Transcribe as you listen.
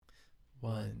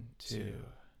1, 2.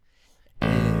 It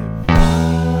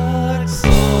rocks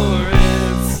or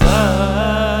it sucks.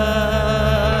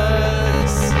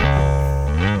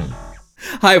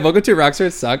 Hi, welcome to Rocks or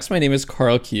It Sucks. My name is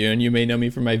Carl Kuhn. You may know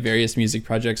me from my various music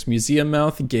projects, Museum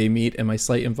Mouth, Gay Meat, and my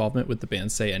slight involvement with the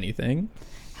band Say Anything.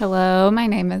 Hello, my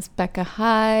name is Becca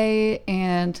High,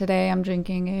 and today I'm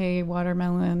drinking a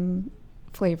watermelon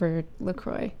flavored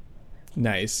LaCroix.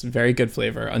 Nice. Very good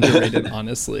flavor. Underrated,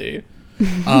 honestly.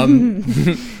 And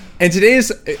today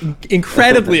is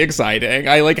incredibly exciting.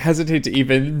 I hesitate to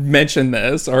even mention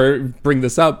this or bring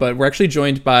this up, but we're actually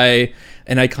joined by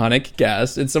an iconic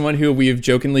guest and someone who we've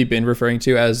jokingly been referring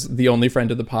to as the only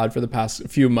friend of the pod for the past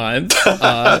few months.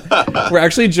 We're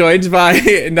actually joined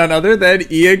by none other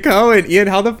than Ian Cohen. Ian,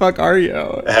 how the fuck are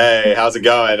you? Hey, how's it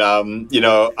going?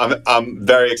 I'm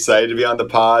very excited to be on the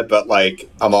pod, but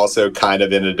I'm also kind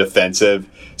of in a defensive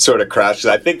sort of crash because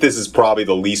I think this is probably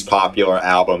the least popular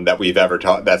album that we've ever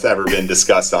that's ever been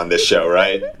discussed on this show,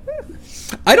 right?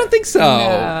 I don't think so.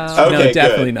 No, Okay,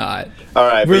 definitely good. not. All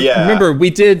right, but yeah. Remember,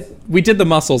 we did the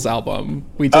Muscles album.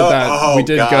 We did that. We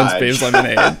did gosh. Guns, Babes,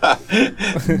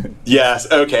 Lemonade. Yes,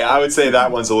 okay. I would say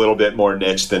that one's a little bit more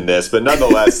niche than this, but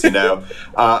nonetheless,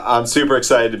 I'm super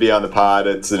excited to be on the pod.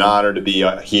 It's an honor to be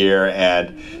here,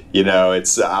 and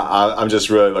I'm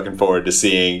just really looking forward to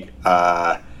seeing.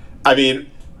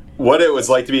 What it was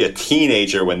like to be a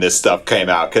teenager when this stuff came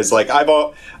out, because I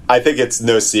think it's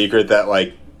no secret that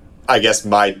I guess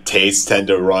my tastes tend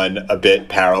to run a bit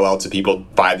parallel to people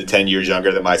 5 to 10 years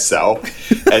younger than myself.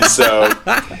 And so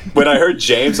when I heard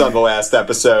James on the last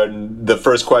episode, and the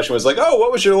first question was oh,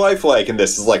 what was your life like? And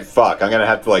this is fuck, I'm going to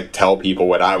have to tell people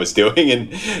what I was doing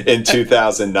in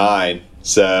 2009.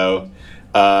 So,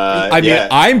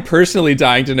 I'm personally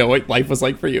dying to know what life was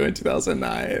like for you in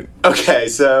 2009. Okay,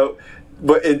 so,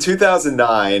 but in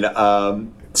 2009,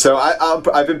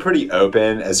 I've been pretty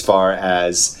open as far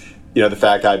as, the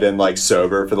fact I've been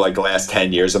sober for the last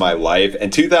 10 years of my life,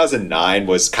 and 2009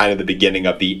 was kind of the beginning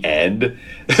of the end,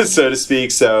 so to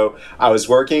speak. So I was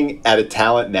working at a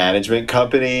talent management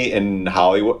company in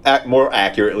Hollywood, more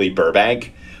accurately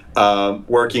Burbank,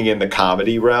 working in the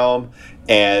comedy realm.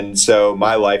 And so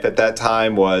my life at that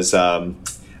time was,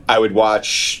 I would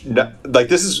watch,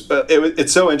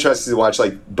 it's so interesting to watch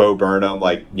Bo Burnham,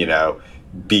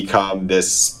 become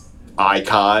this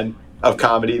icon of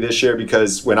comedy this year,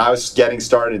 because when I was getting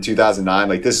started in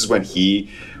 2009, this is when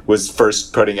he was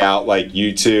first putting out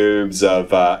YouTubes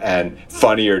of and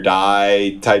Funny or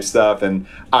Die type stuff, and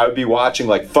I would be watching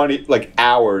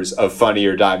hours of Funny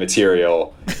or Die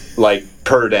material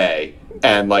per day,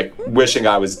 and wishing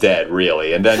I was dead,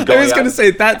 really. And then I was going to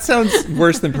say, that sounds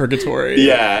worse than purgatory.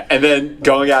 Yeah, and then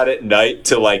going out at night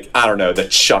to the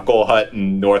Chuckle Hut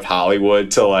in North Hollywood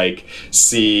to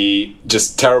see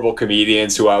just terrible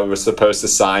comedians who I was supposed to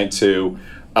sign to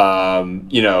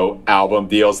album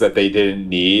deals that they didn't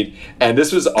need. And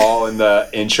this was all in the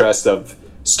interest of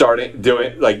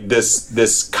doing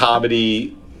this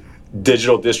comedy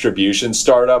digital distribution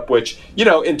startup, which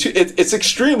it's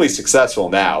extremely successful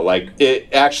now. It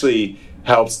actually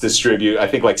helps distribute, I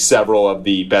think, several of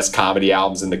the best comedy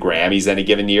albums in the Grammys any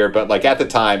given year. But at the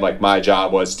time, my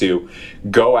job was to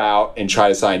go out and try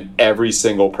to sign every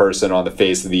single person on the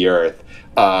face of the earth,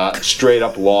 straight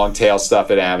up long tail stuff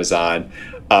at Amazon.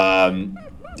 Add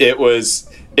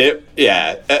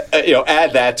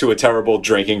that to a terrible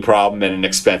drinking problem and an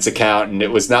expense account, and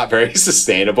it was not very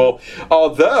sustainable.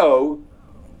 Although,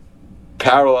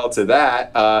 parallel to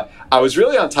that, I was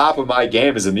really on top of my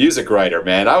game as a music writer,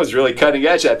 man. I was really cutting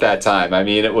edge at that time. I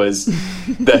mean, it was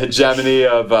the hegemony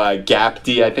of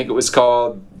GAPD, I think it was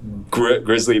called,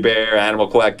 Grizzly Bear, Animal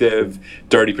Collective,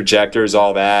 Dirty Projectors,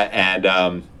 all that,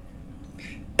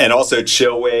 and also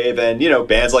Chillwave, and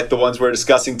bands like the ones we're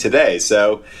discussing today.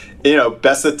 So,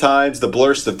 best of times, the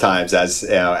blurst of times, as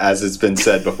it's been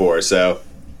said before. So,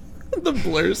 the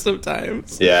blurst of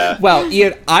times. Yeah. Wow,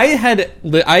 Ian, I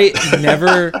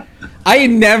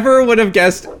never would have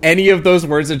guessed any of those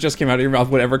words that just came out of your mouth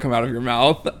would ever come out of your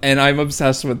mouth, and I'm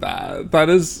obsessed with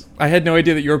that. I had no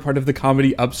idea that you were part of the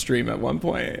comedy upstream at one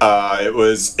point. It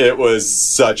was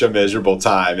such a miserable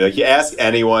time. You ask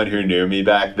anyone who knew me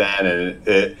back then, and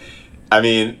it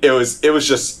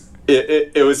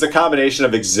was a combination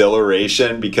of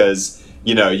exhilaration because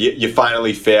you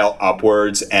finally fail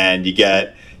upwards and you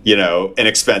get an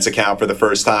expense account for the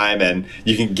first time, and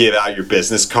you can give out your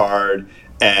business card.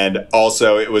 And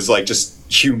also, it was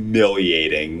just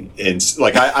humiliating. And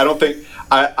I don't think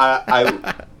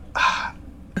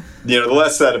the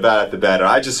less said about it, the better.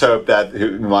 I just hope that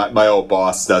my old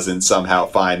boss doesn't somehow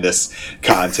find this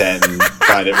content and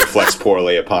find it reflects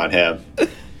poorly upon him.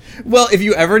 Well, if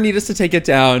you ever need us to take it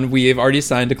down, we have already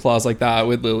signed a clause like that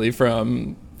with Lily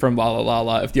from La La La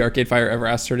La. If the Arcade Fire ever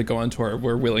asks her to go on tour,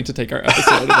 we're willing to take our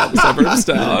episode about the suburbs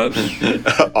down.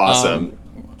 Awesome.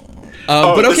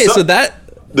 But okay, so that...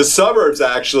 The Suburbs,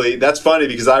 actually, that's funny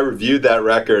because I reviewed that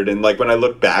record, and like when I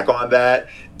look back on that,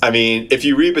 I mean, if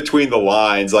you read between the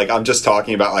lines, like I'm just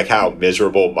talking about like how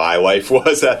miserable my life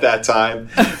was at that time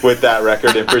with that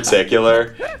record in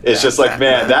particular. It's just like,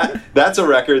 man, that's a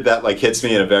record that like hits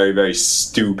me in a very, very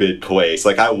stupid place.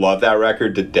 Like I love that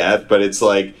record to death, but it's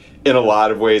like in a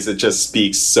lot of ways it just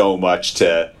speaks so much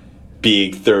to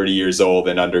being 30 years old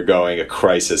and undergoing a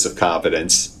crisis of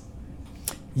confidence.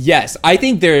 Yes, I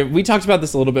think we talked about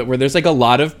this a little bit, where there's like a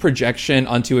lot of projection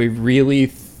onto a really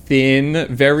thin,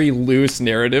 very loose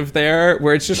narrative there,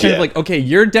 where it's just kind of like, okay,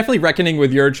 you're definitely reckoning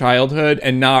with your childhood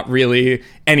and not really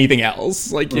anything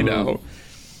else, like, you know.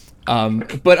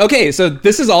 But okay, so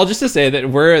this is all just to say that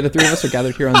the three of us are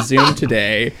gathered here on Zoom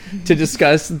today to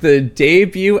discuss the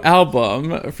debut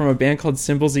album from a band called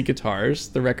Cymbal Z Guitars.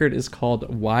 The record is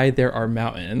called Why There Are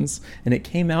Mountains, and it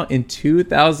came out in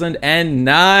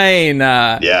 2009.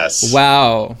 Yes.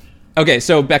 Wow. Okay,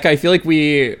 so Becca, I feel like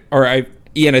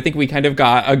Ian, I think we kind of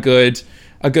got a good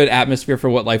atmosphere for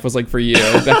what life was like for you.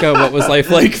 Becca, what was life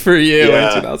like for you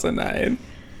in 2009?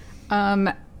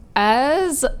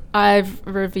 As I've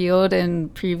revealed in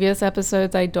previous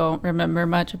episodes, I don't remember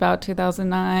much about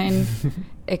 2009,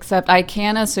 except I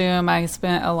can assume I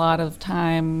spent a lot of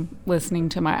time listening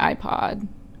to my iPod,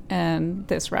 and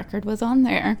this record was on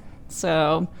there.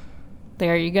 So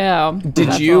there you go.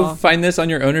 Did you find this on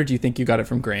your own, or do you think you got it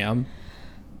from Graham?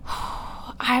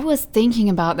 I was thinking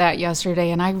about that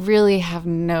yesterday, and I really have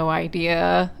no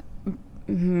idea.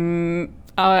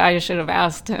 I should have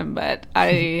asked him, but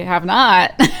I have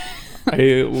not.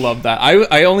 I love that.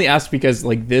 I only asked because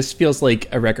like this feels like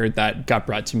a record that got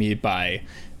brought to me by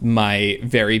my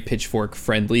very Pitchfork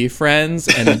friendly friends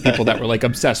and people that were like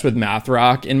obsessed with math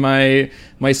rock in my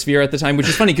sphere at the time, which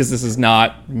is funny because this is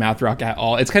not math rock at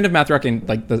all. It's kind of math rock in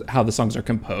like how the songs are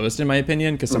composed, in my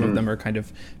opinion, because some of them are kind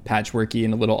of patchworky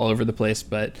and a little all over the place,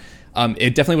 but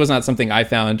it definitely was not something I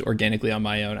found organically on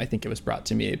my own. I think it was brought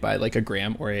to me by like a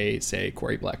Graham or a, say,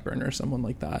 Corey Blackburn or someone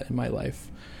like that in my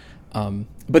life.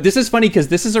 But this is funny because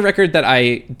this is a record that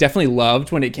I definitely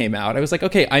loved when it came out. I was like,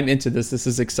 okay, I'm into this. This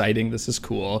is exciting. This is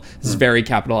cool. This is very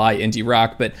capital I indie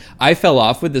rock. But I fell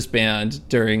off with this band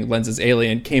during Lenz's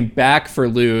Alien, came back for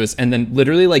Lose, and then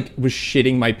literally like was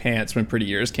shitting my pants when Pretty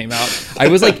Years came out. I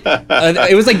was like,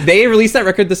 it was like they released that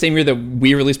record the same year that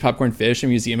we released Popcorn Fish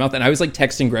and Museum Mouth, and I was like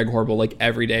texting Greg Horrible like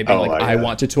every day, being I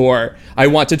want to tour. I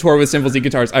want to tour with Cymbal Z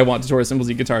Guitars. I want to tour with Cymbal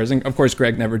Z Guitars. And of course,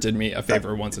 Greg never did me a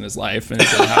favor once in his life, and it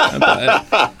didn't happen.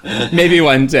 But maybe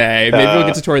one day. Maybe we'll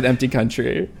get to tour with Empty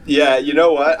Country. Yeah, you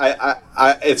know what? I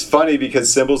it's funny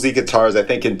because Cymbal Z Guitars, I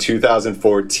think in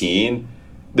 2014,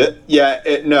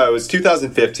 it was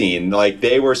 2015. Like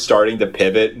they were starting to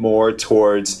pivot more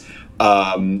towards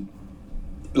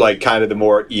like kind of the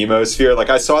more emo sphere. Like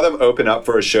I saw them open up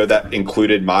for a show that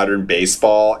included Modern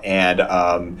Baseball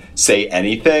and Say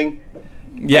Anything.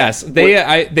 Yes,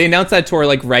 they announced that tour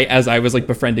like right as I was like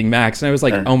befriending Max, and I was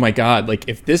like, oh my god, like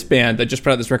if this band that just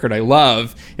put out this record I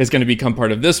love is going to become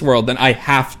part of this world, then I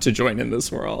have to join in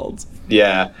this world.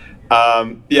 Yeah. I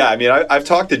mean, I've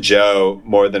talked to Joe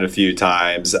more than a few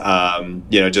times,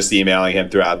 just emailing him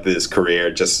throughout his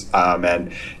career,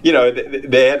 and,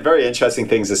 they had very interesting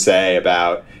things to say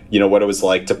about, what it was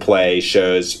like to play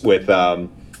shows with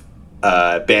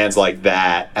bands like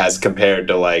that as compared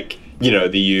to like,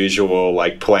 the usual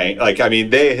like playing, like, I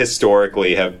mean, they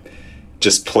historically have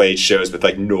just played shows with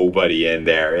like nobody in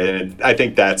there. And I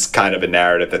think that's kind of a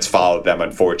narrative that's followed them,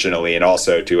 unfortunately, and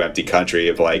also to Empty Country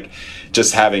of like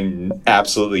just having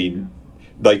absolutely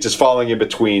like just falling in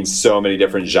between so many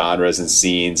different genres and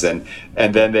scenes. And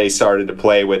then they started to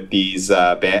play with these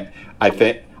band.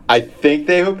 I think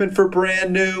they opened for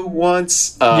Brand New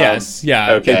once. Yes,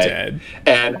 yeah, okay. They did.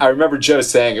 And I remember Joe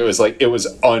saying it was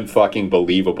unfucking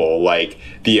believable, like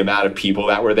the amount of people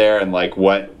that were there and like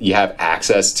what you have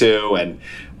access to, and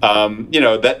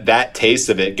that taste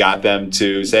of it got them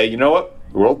to say, you know what,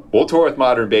 we'll tour with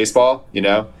Modern Baseball,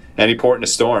 any port in a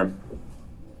storm.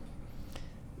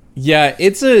 Yeah,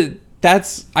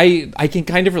 I can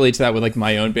kind of relate to that with like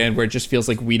my own band, where it just feels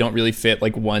like we don't really fit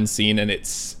like one scene, and it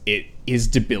is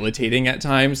debilitating at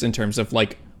times in terms of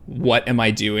like, what am I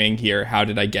doing here? How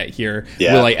did I get here?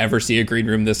 Yeah. Will I ever see a green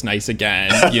room this nice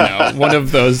again? One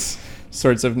of those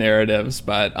sorts of narratives.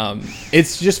 But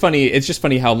it's just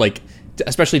funny how like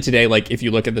especially today, like if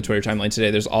you look at the Twitter timeline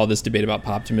today, there's all this debate about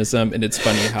Poptimism, and it's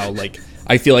funny how like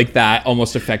I feel like that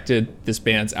almost affected this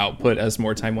band's output as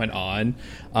more time went on.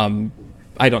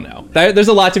 I don't know. There's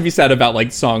a lot to be said about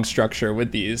like song structure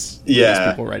with these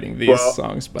people writing these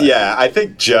songs. But yeah, I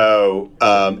think Joe,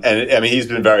 and I mean he's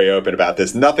been very open about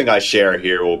this. Nothing I share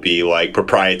here will be like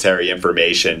proprietary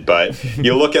information, but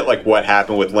you look at like what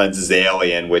happened with Lenses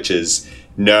Alien, which is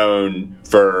known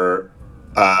for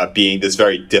being this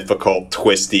very difficult,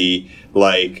 twisty,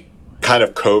 like kind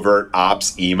of covert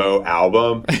ops emo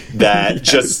album that yes.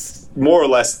 just more or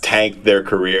less tanked their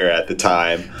career at the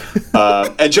time.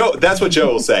 And Joe, that's what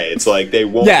Joe will say. It's like they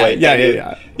won't play.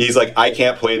 Yeah. He's like, I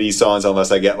can't play these songs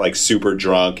unless I get like super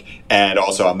drunk, and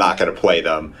also I'm not going to play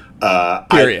them.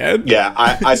 Period.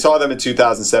 I saw them in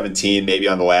 2017, maybe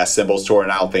on the last Symbols tour,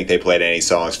 and I don't think they played any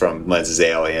songs from Lenses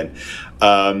Alien.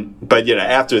 But you know,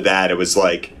 after that, it was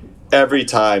like every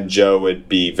time Joe would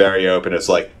be very open. It's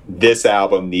like, this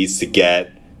album needs to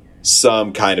get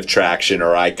some kind of traction,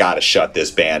 or I gotta shut this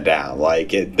band down.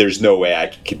 Like, there's no way I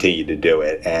can continue to do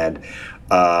it. And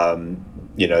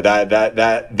you know,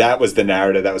 that was the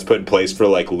narrative that was put in place for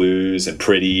like Lose and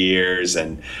Pretty Years,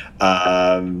 and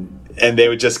they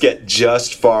would just get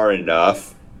just far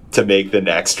enough to make the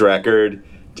next record,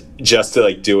 just to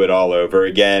like do it all over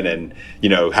again, and you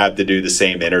know, have to do the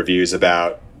same interviews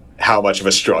about how much of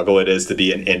a struggle it is to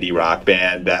be an indie rock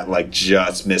band that like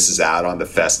just misses out on the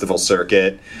festival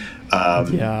circuit.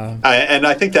 And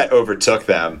I think that overtook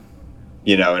them,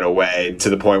 you know, in a way, to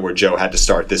the point where Joe had to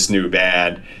start this new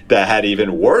band that had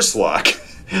even worse luck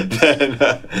than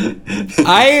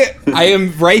I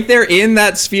am right there in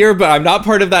that sphere, but I'm not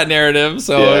part of that narrative,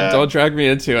 so don't drag me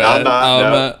into it. I'm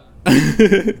not,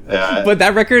 no. But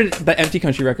that record, the Empty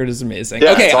Country record, is amazing.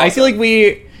 Yeah, okay, awesome. I feel like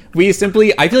we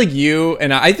simply, I feel like you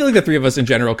and I feel like the three of us in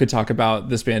general could talk about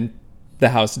this band the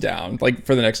house down like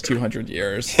for the next 200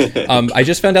 years. I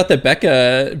just found out that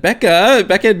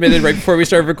Becca admitted right before we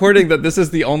started recording that this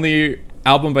is the only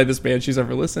album by this band she's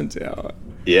ever listened to.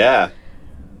 Yeah.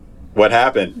 What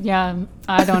happened? Yeah,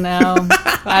 I don't know.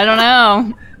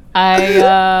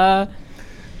 I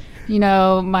you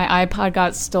know, my iPod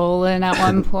got stolen at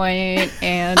one point,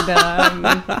 and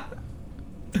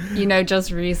you know,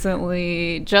 just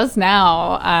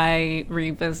now, I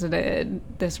revisited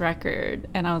this record,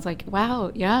 and I was like,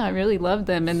 wow, yeah, I really love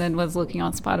them. And then was looking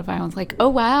on Spotify, and I was like, oh,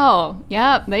 wow,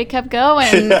 yeah, they kept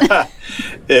going. Yeah.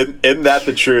 Isn't that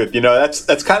the truth? You know,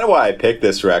 that's kind of why I picked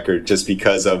this record, just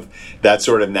because of that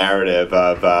sort of narrative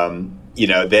of, you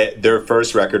know, their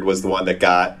first record was the one that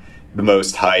got the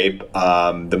most hype,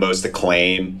 the most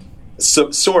acclaim,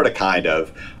 sort of, kind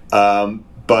of.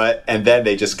 And then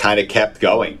they just kind of kept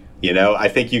going. You know, I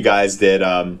think you guys did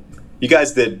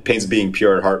Pains of Being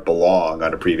Pure at Heart Belong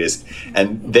on a previous,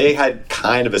 and they had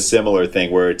kind of a similar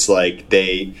thing where it's like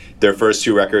their first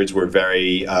two records were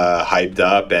very hyped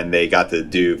up, and they got to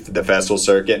do the festival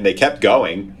circuit, and they kept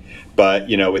going, but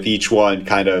you know, with each one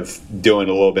kind of doing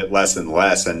a little bit less and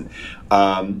less. And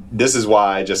this is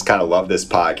why I just kind of love this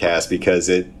podcast, because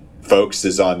it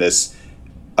focuses on this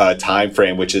time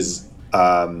frame, which is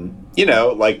you know,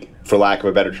 like, for lack of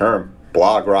a better term,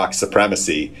 blog rock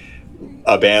supremacy.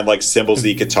 A band like Symbols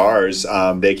the Guitars,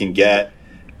 they can get.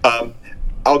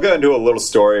 I'll go into a little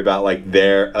story about like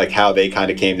how they kind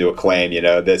of came to acclaim. You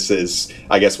know, this is,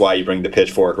 I guess, why you bring the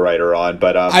Pitchfork writer on.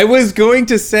 But I was going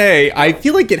to say, I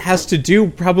feel like it has to do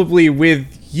probably with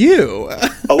you.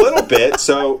 A little bit.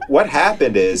 So what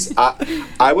happened is,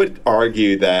 I would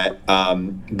argue that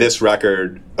this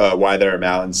record, Why There Are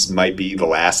Mountains, might be the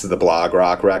last of the blog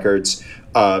rock records.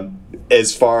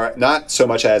 As far, not so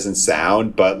much as in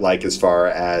sound, but like as far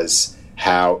as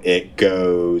how it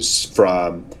goes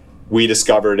from, we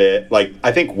discovered it, like,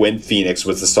 I think Wind Phoenix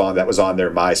was the song that was on their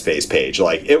MySpace page.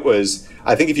 Like, it was,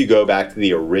 I think if you go back to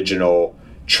the original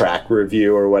track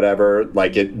review or whatever,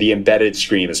 like the embedded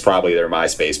stream is probably their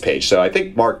MySpace page. So I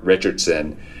think Mark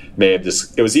Richardson may have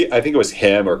I think it was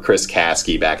him or Chris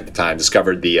Kasky back at the time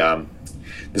discovered them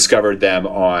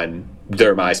on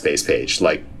their MySpace page.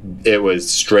 Like, it was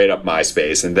straight up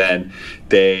MySpace. And then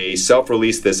they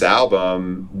self-released this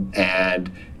album,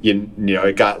 and you know,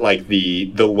 it got like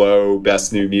the low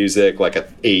best new music, like a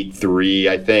 8.3,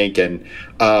 I think.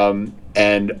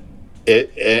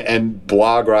 And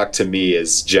blog rock to me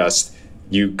is just,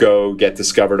 you go get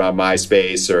discovered on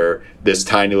MySpace or this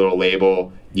tiny little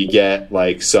label, you get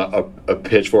like a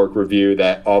Pitchfork review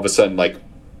that all of a sudden like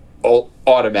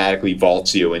automatically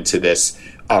vaults you into this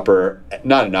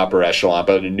not an upper echelon,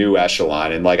 but a new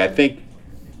echelon. And like, I think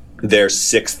their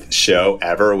 6th show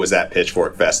ever was at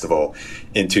Pitchfork Festival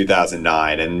in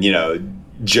 2009. And, you know,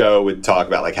 Joe would talk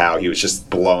about like how he was just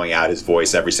blowing out his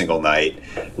voice every single night,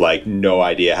 like no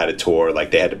idea how to tour,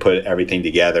 like they had to put everything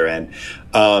together. And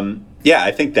yeah,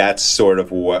 I think that's sort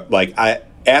of what, like,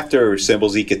 after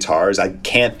Cymbals Eat Guitars, I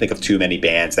can't think of too many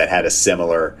bands that had a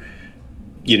similar,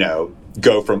 you know,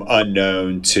 go from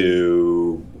unknown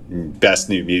to best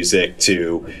new music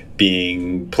to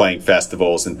playing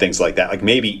festivals and things like that. Like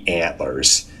maybe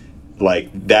Antlers. Like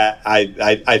that,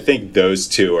 I think those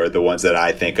two are the ones that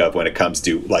I think of when it comes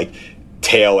to like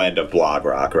tail end of blog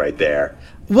rock right there.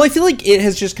 Well, I feel like it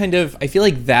has just kind of, I feel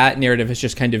like that narrative has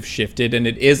just kind of shifted, and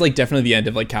it is like definitely the end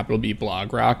of like capital B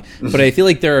blog rock. But I feel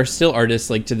like there are still artists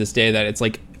like to this day that it's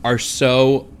like are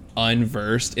so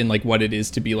unversed in like what it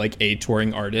is to be like a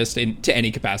touring artist to any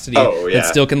capacity that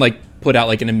still can like put out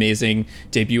like an amazing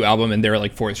debut album, and their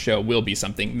like fourth show will be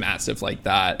something massive like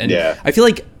that. And I feel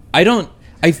like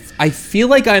I feel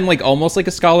like I'm like almost like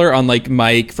a scholar on like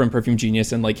Mike from Perfume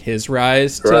Genius and like his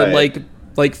rise to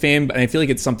like fame, and I feel like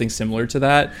it's something similar to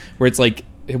that, where it's like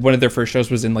one of their first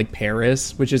shows was in like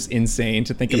Paris, which is insane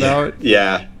to think about.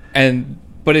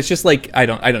 But it's just like I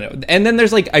don't know. And then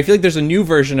there's like I feel like there's a new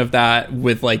version of that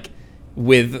with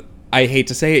I hate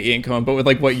to say it, Ian Cohen, but with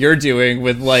like what you're doing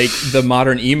with like the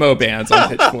modern emo bands on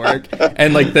Pitchfork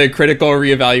and like the critical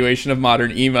reevaluation of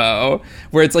modern emo,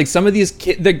 where it's like some of these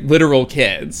the literal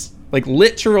kids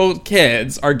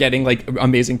are getting like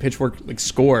amazing Pitchfork like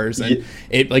scores, and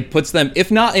it like puts them,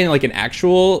 if not in like an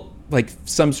actual like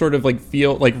some sort of like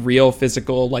feel like real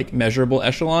physical like measurable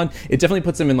echelon, it definitely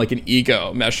puts them in like an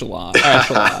ego mechelon.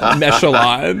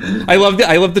 I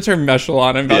love the term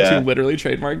mechelon. I'm about to literally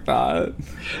trademark that.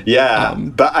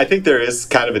 But I think there is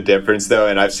kind of a difference though,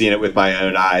 and I've seen it with my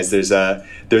own eyes. There's a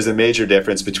major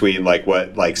difference between like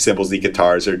what like Cymbals Eat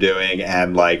Guitars are doing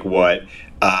and like what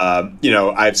you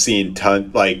know, I've seen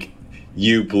like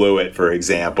You Blew It, for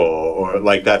example, or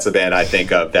like that's a band I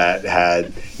think of that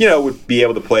had, you know, would be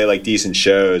able to play like decent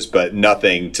shows, but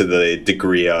nothing to the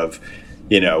degree of,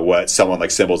 you know, what someone like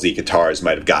Cymbals Eat Guitars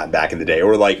might have gotten back in the day.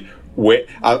 Or like,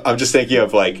 I'm just thinking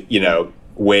of like, you know,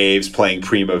 Waves playing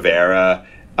Primavera.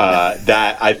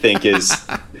 That I think is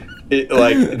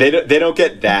like they don't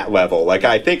get that level. Like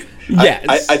I think.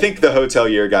 Yes. I think the Hotel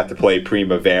Year got to play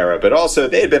Primavera, but also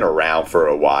they had been around for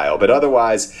a while. But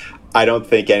otherwise, I don't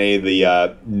think any of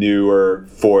the newer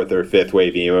fourth or fifth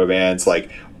wave emo bands,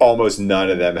 like almost none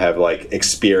of them have like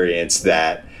experienced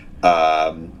that,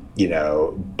 you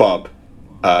know, bump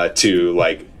to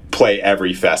like play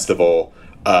every festival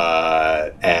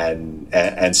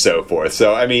and so forth.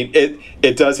 So I mean,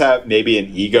 it does have maybe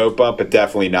an ego bump, but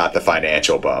definitely not the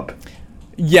financial bump.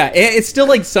 Yeah, it's still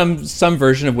like some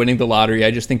version of winning the lottery. I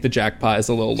just think the jackpot is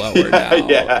a little lower now.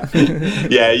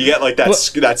 Yeah, you get like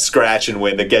that scratch and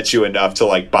win that gets you enough to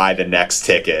like buy the next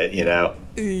ticket, you know?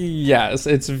 Yes,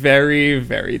 it's very,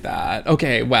 very that.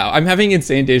 Okay, wow. I'm having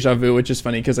insane deja vu, which is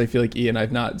funny because I feel like Ian,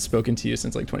 I've not spoken to you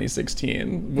since like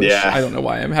 2016, which I don't know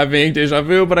why I'm having deja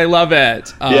vu, but I love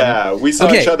it. We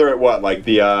saw each other at what? Like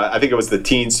I think it was the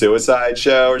Teen Suicide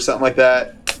show or something like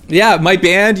that. Yeah, my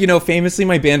band, you know, famously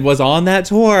my band was on that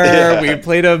tour. We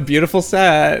played a beautiful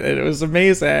set, and it was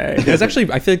amazing. It was actually,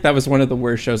 I feel like that was one of the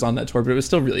worst shows on that tour, but it was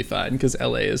still really fun because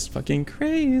LA is fucking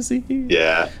crazy.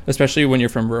 Yeah. Especially when you're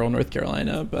from rural North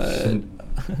Carolina, but...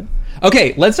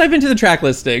 Okay, let's dive into the track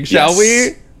listing, shall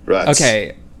we? Right.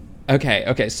 Okay.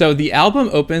 So the album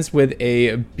opens with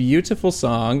a beautiful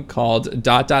song called ... and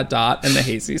the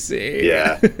Hazy Sea.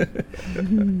 Yeah,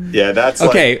 that's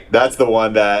okay. That's the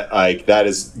one that like that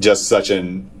is just such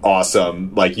an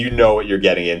awesome, like, you know what you're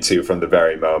getting into from the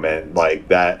very moment, like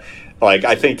that. Like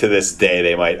I think to this day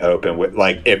they might open with,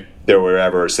 like, if there were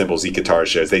ever Cymbals Eat Guitar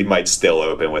shows, they might still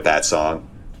open with that song.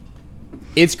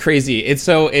 It's crazy. It's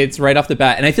right off the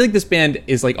bat. And I feel like this band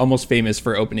is like almost famous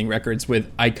for opening records with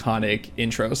iconic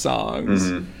intro songs.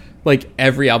 Mm-hmm. Like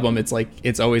every album, it's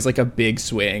always like a big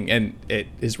swing, and it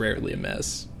is rarely a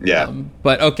miss. Yeah.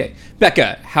 But okay,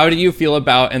 Becca, how do you feel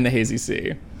about And the Hazy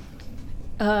Sea?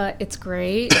 It's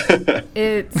great.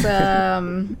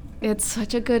 It's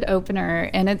such a good opener,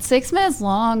 and it's 6 minutes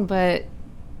long, but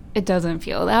it doesn't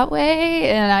feel that way,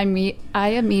 and I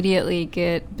immediately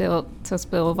get Built to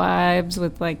Spill vibes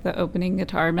with like the opening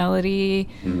guitar melody.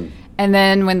 Mm-hmm. And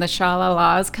then when the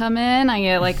sha-la-las come in, I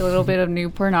get like a little bit of New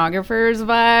Pornographers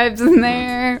vibes in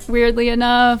there, weirdly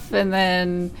enough, and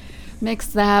then mix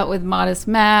that with Modest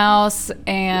Mouse.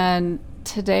 And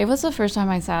today was the first time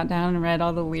I sat down and read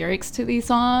all the lyrics to these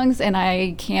songs, and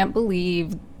I can't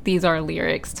believe these are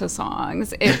lyrics to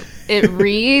songs. It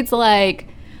reads like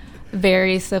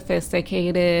very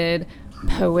sophisticated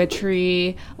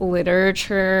poetry,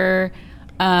 literature,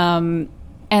 and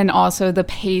also the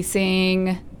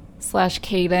pacing /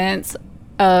 cadence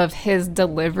of his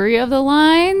delivery of the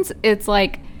lines. It's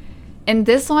like, in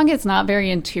this song, it's not very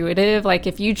intuitive. Like,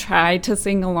 if you tried to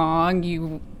sing along,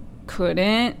 you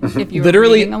couldn't. If you were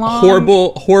literally reading along.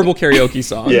 horrible karaoke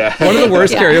song. Yeah. One of the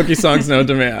worst karaoke songs known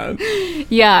to man.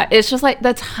 Yeah, it's just like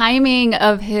the timing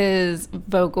of his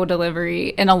vocal delivery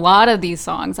in a lot of these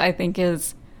songs, I think,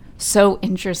 is so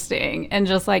interesting and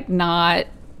just like not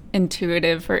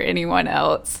intuitive for anyone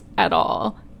else at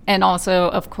all. And also,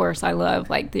 of course, I love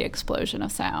like the explosion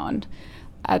of sound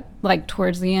at like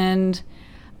towards the end.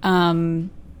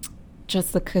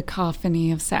 Just the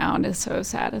cacophony of sound is so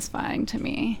satisfying to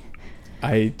me.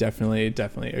 I definitely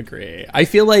agree. I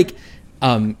feel like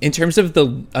in terms of the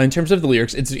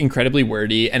lyrics, it's incredibly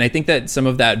wordy, and I think that some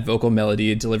of that vocal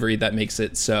melody delivery that makes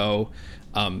it so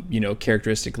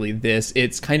characteristically this,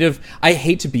 it's kind of, I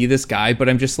hate to be this guy, but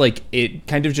I'm just like, it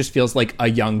kind of just feels like a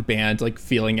young band like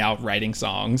feeling out writing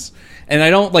songs. And I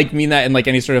don't like mean that in like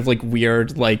any sort of like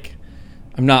weird, like,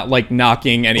 I'm not like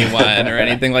knocking anyone or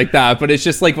anything like that, but it's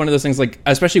just like one of those things, like,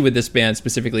 especially with this band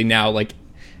specifically now, like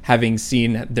having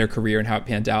seen their career and how it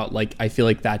panned out, like I feel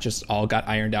like that just all got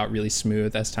ironed out really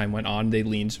smooth as time went on. They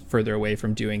leaned further away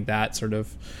from doing that sort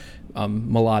of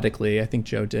melodically. I think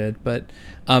Joe did, but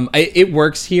it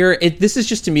works here. This is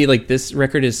just, to me, like, this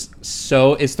record is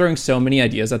throwing so many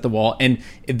ideas at the wall, and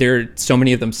so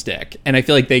many of them stick, and I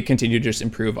feel like they continue to just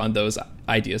improve on those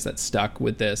ideas that stuck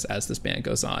with this as this band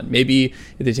goes on. Maybe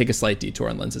they take a slight detour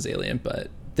on Lenses Alien, but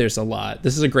there's a lot.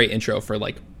 This is a great intro for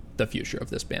like the future of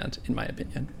this band, in my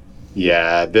opinion.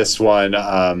 Yeah, this one,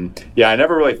 I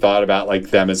never really thought about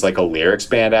like them as like a lyrics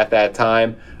band at that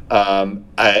time,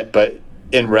 but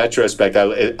in retrospect,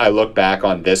 I look back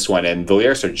on this one, and the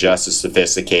lyrics are just as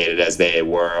sophisticated as they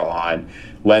were on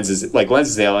Lenses. Like,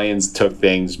 Lenses Aliens took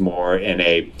things more in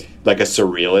a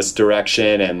surrealist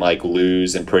direction, and like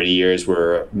Lose and Pretty Years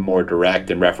were more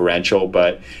direct and referential.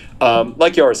 But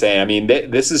like you were saying, I mean,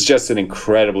 this is just an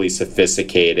incredibly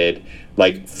sophisticated,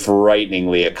 like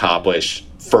frighteningly accomplished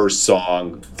first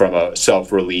song from a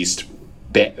self-released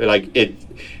band.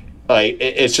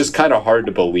 It's just kind of hard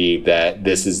to believe that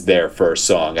this is their first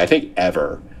song, I think,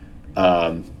 ever.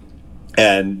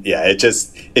 And yeah, it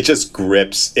just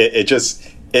grips.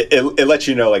 It lets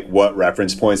you know like what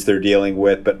reference points they're dealing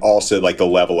with, but also like the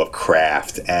level of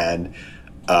craft. And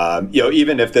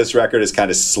even if this record is kind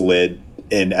of slid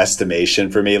in estimation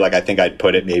for me, like I think I'd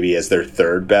put it maybe as their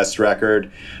third best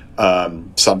record.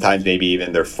 Sometimes maybe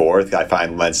even their fourth. I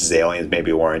find Lenses Aliens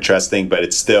maybe more interesting, but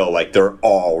it's still like they're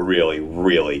all really,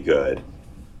 really good.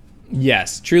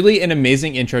 Yes, truly an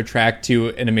amazing intro track to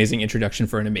an amazing introduction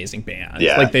for an amazing band.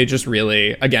 Yeah. Like, they just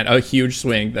really, again, a huge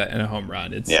swing and a home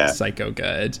run. It's psycho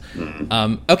good.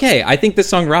 Okay, I think this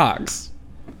song rocks.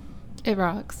 It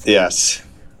rocks. Yes.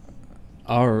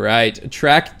 All right,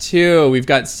 track 2, we've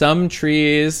got Some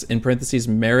Trees, in parentheses,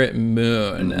 Merit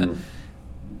Moon.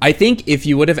 I think if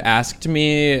you would have asked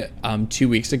me 2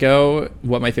 weeks ago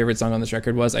what my favorite song on this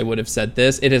record was, I would have said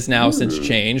this. It has now since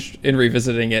changed in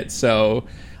revisiting it so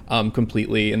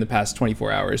completely in the past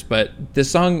 24 hours. But this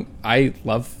song, I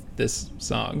love this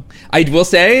song. I will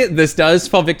say this does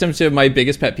fall victim to my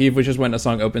biggest pet peeve, which is when a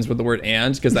song opens with the word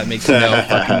 "and," because that makes no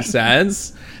fucking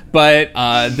sense. But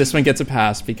this one gets a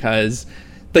pass because,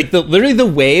 like, literally the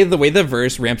way the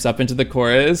verse ramps up into the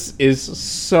chorus is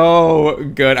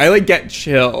so good. I like get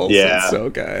chills. Yeah, it's so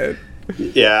good.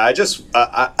 Yeah,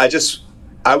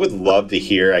 I would love to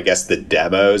hear, I guess, the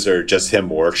demos or just him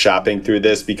workshopping through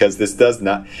this, because this does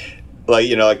not,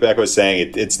 like Becca was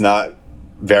saying, it's not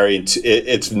very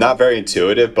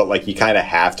intuitive, but like you kind of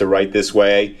have to write this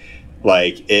way.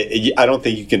 Like, I don't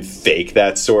think you can fake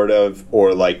that sort of,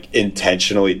 or like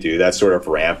intentionally do that sort of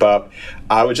ramp up.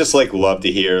 I would just like love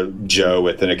to hear Joe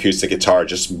with an acoustic guitar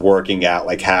just working out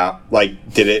like how, like,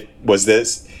 was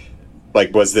this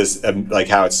like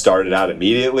how it started out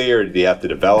immediately, or did he have to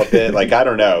develop it? Like, I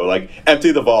don't know. Like,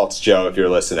 empty the vaults, Joe, if you're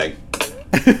listening.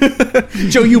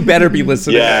 Joe, you better be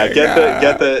listening. Yeah,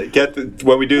 get the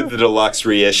when we do the deluxe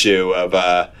reissue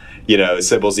of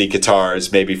Sybil Z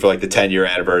Guitars, maybe for like the 10-year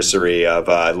anniversary of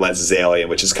Lenses Alien,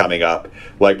 which is coming up.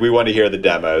 Like, we want to hear the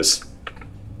demos.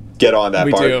 Get on that.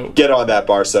 Get on that,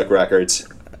 Barsuck Records.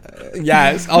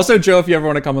 Yes. Also, Joe, if you ever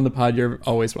want to come on the pod, you're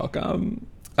always welcome.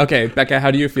 Okay, Becca,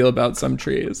 how do you feel about Some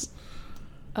Trees?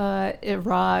 It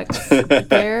rocks.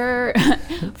 For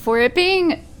it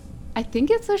being, I think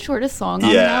it's the shortest song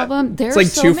on the album. It's like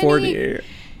so 240.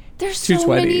 There's so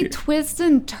many twists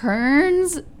and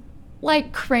turns,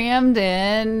 like, crammed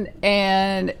in,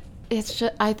 and it's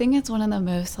just, I think it's one of the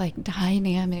most like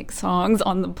dynamic songs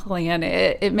on the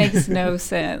planet. It makes no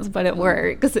sense, but it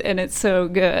works, and it's so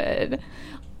good.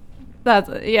 That's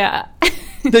yeah.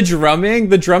 The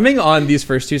drumming on these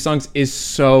first two songs is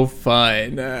so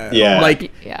fun. Yeah.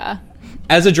 Like, Yeah.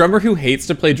 as a drummer who hates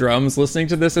to play drums, listening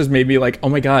to this has made me like, oh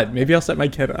my god, maybe I'll set my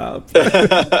kid up.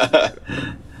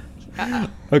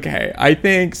 Okay, I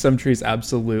think Some Trees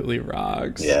absolutely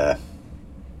rocks. Yeah.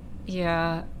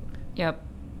 Yeah. Yep.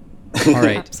 All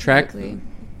right, Absolutely.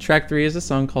 track 3 is a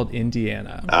song called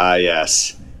Indiana. Ah,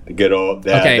 yes. The good old.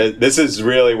 Yeah, Okay. This is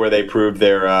really where they prove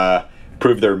their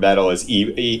metal as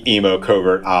emo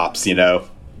covert ops. You know,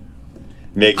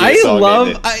 making a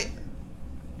song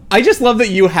I just love that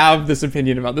you have this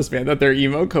opinion about this band, that they're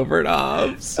emo covert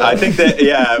ops. I think that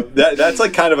that's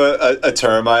like kind of a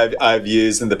term I've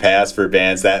used in the past for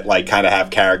bands that like kind of have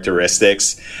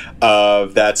characteristics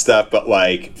of that stuff, but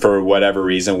like for whatever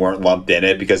reason weren't lumped in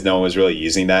it because no one was really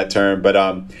using that term. But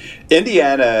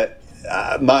Indiana,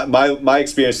 my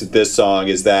experience with this song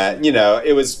is that, you know,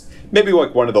 it was maybe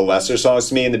like one of the lesser songs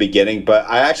to me in the beginning, but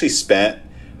I actually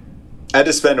I had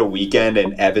to spend a weekend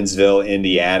in Evansville,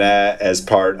 Indiana, as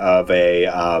part of a.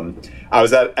 I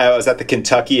was at the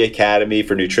Kentucky Academy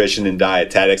for Nutrition and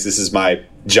Dietetics. This is my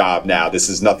job now. This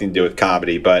has nothing to do with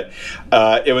comedy, but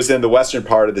it was in the western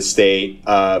part of the state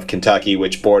of Kentucky,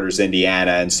 which borders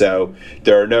Indiana, and so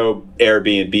there are no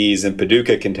Airbnbs in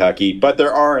Paducah, Kentucky, but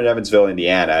there are in Evansville,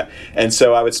 Indiana, and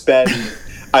so I spent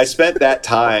that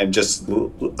time just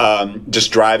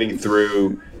driving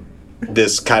through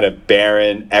this kind of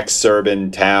barren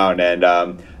ex-urban town, and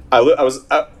I was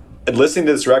listening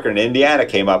to this record, and Indiana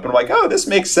came up, and I'm like, oh, this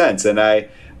makes sense. And I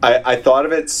thought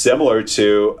of it similar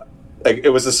to, like, it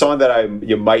was a song that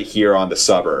you might hear on The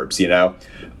Suburbs, you know.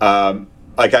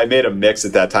 Like, I made a mix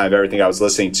at that time of everything I was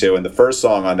listening to, and the first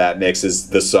song on that mix is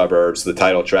The Suburbs, the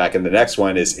title track, and the next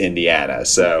one is Indiana.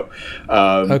 So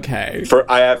Okay.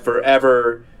 I have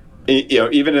forever, you know,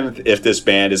 even if this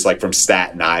band is like from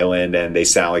Staten Island and they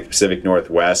sound like Pacific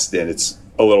Northwest, and it's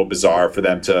a little bizarre for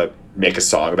them to make a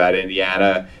song about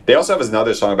Indiana. They also have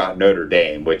another song about Notre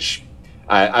Dame, which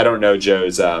I don't know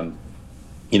Joe's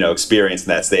experience in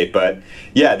that state, but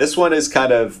yeah, this one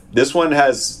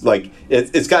has like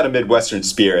it's got a Midwestern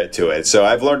spirit to it. So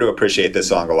I've learned to appreciate this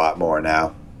song a lot more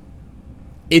now.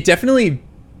 It definitely.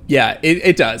 Yeah,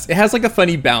 it does. It has like a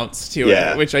funny bounce to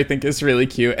Yeah. it, which I think is really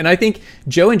cute. And I think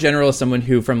Joe in general is someone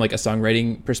who, from like a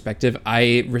songwriting perspective,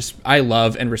 I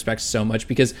love and respect so much,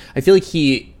 because I feel like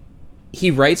he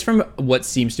writes from what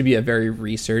seems to be a very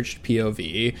researched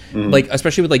POV, like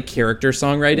especially with like character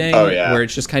songwriting, Oh, yeah. where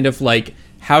it's just kind of like,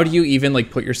 how do you even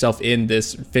like put yourself in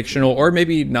this fictional or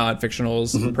maybe not fictional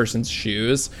person's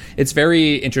shoes? It's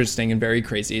very interesting and very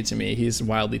crazy to me. He's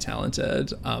wildly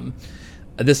talented.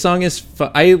 This song is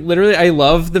I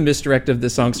love the misdirect of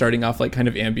this song starting off like kind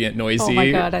of ambient noisy. Oh my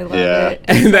god, I love Yeah. it.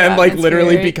 And It's then so like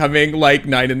literally atmospheric. becoming like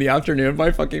 9 p.m. by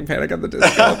fucking Panic at the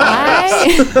Disco.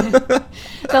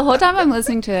 The whole time I'm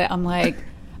listening to it, I'm like,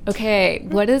 okay,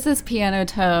 what is this piano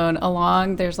tone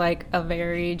along? There's like a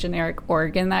very generic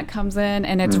organ that comes in,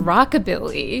 and it's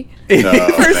rockabilly.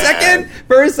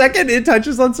 For a second, it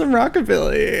touches on some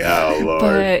rockabilly. Oh Lord.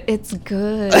 But it's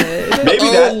good.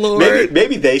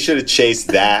 Maybe they should have chased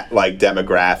that like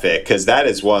demographic, because that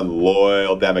is one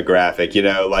loyal demographic. You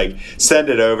know, like send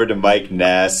it over to Mike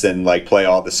Ness and like play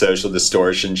all the Social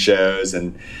Distortion shows,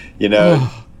 and you know.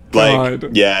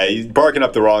 God. Yeah, he's barking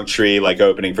up the wrong tree, like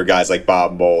opening for guys like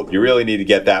Bob Mould. You really need to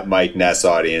get that Mike Ness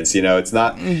audience. You know, it's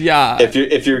not. Yeah.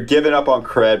 If you're giving up on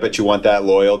cred, but you want that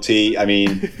loyalty, I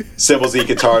mean, Cymbals Eat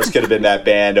Guitars could have been that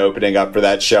band opening up for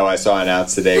that show I saw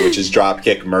announced today, which is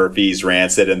Dropkick Murphys,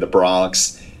 Rancid, and the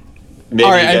Bronx. Maybe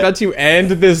All right, I'm about to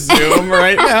end this Zoom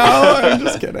right now. I'm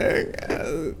just kidding.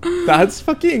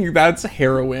 That's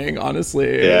harrowing,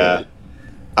 honestly. Yeah.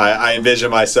 I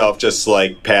envision myself just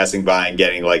like passing by and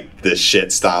getting like the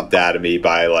shit stomped out of me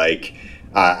by like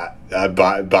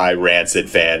by Rancid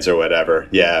fans or whatever.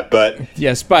 Yeah, but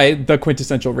Yes, by the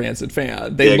quintessential Rancid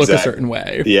fan. They look a certain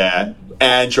way. Yeah,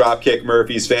 and Dropkick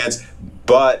Murphys fans.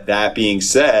 But that being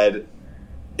said,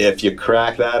 if you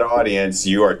crack that audience,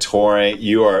 you are touring.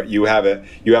 You have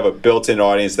a built-in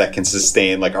audience that can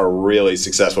sustain like a really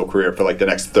successful career for like the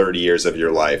next 30 years of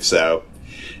your life. So.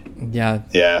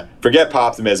 Yeah. Forget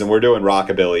poptimism. We're doing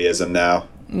rockabillyism now.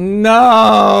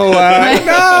 No.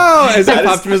 As if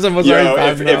optimism was already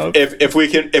bad enough.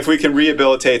 If we can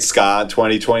rehabilitate ska in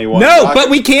 2021. No,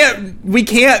 but we can't. We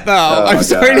can't though. I'm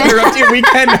sorry to interrupt you. We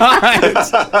cannot.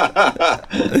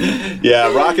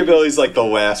 Yeah, rockabilly's like the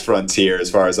last frontier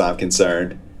as far as I'm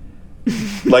concerned.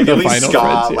 Like The at least final ska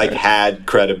frontier. like had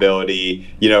credibility.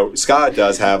 You know, ska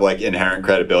does have like inherent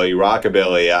credibility.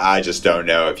 Rockabilly, I just don't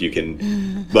know if you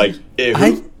can like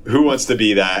who wants to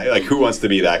be that, like who wants to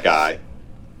be that guy?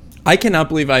 I cannot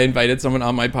believe I invited someone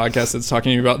on my podcast that's talking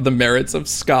to me about the merits of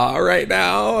ska right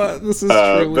now. This is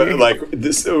truly... But like,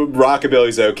 this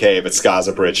rockabilly's okay, but ska's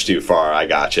a bridge too far. I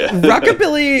gotcha.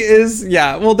 Rockabilly is,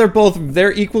 yeah, well,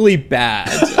 they're equally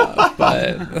bad.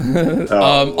 But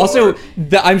also,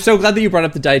 I'm so glad that you brought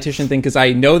up the dietitian thing, because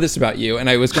I know this about you,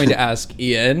 and I was going to ask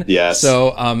Ian. Yes.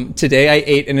 So today I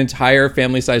ate an entire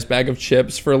family-sized bag of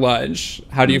chips for lunch.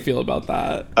 How do you feel about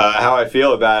that? How I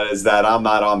feel about it is that I'm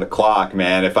not on the clock,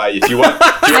 man. If you want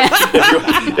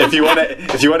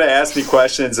to ask me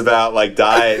questions about like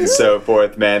diet and so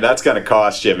forth, man, that's gonna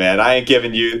cost you, man. I ain't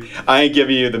giving you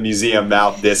the museum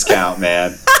mouth discount,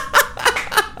 man.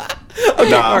 Okay,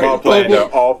 no, I'm all right. playing.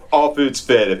 All foods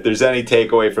fit. If there's any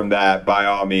takeaway from that, by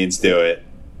all means, do it.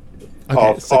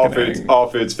 Okay, all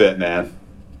foods fit, man.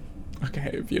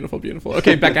 Okay, beautiful, beautiful.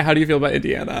 Okay, Becca, how do you feel about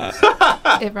Indiana?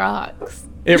 It rocks.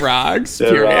 It rocks, It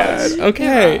period. rocks.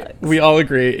 Okay, It rocks. we all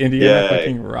agree. Indiana Yay.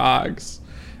 fucking rocks.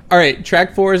 All right,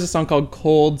 track 4 is a song called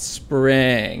Cold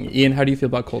Spring. Ian, how do you feel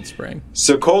about Cold Spring?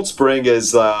 So Cold Spring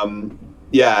is, it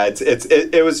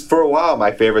was for a while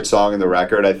my favorite song in the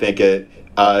record. I think it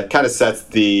kind of sets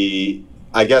the,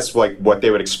 I guess, like what they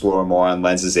would explore more on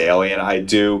Lenses Alien. I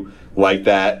do like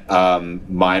that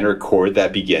minor chord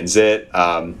that begins it.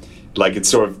 Like it's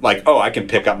sort of like, oh, I can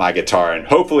pick up my guitar, and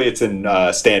hopefully it's in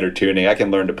standard tuning. I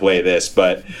can learn to play this,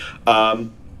 but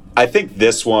I think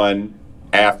this one,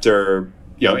 after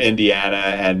Indiana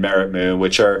and Merit Moon,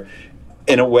 which are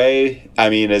in a way, I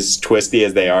mean, as twisty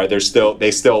as they are, they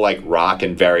still like rock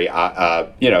in very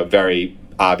very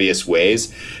obvious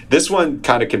ways. This one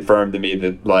kind of confirmed to me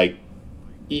that like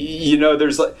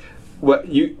there's like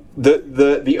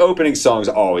the opening song's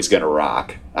always gonna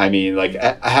rock. I mean, like,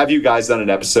 have you guys done an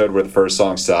episode where the first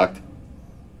song sucked?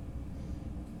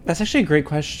 That's actually a great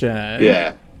question.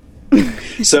 Yeah.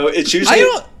 So it's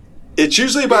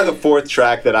usually by the fourth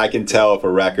track that I can tell if a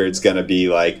record's gonna be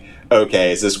like,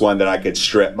 okay, is this one that I could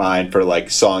strip mine for like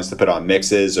songs to put on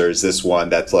mixes, or is this one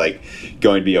that's like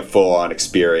going to be a full-on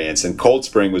experience? And Cold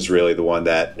Spring was really the one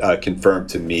that confirmed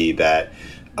to me that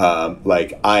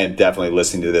like I am definitely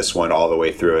listening to this one all the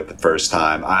way through it the first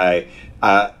time. I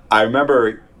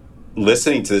remember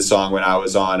listening to this song when I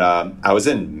was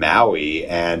in Maui,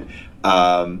 and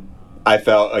I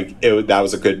felt like that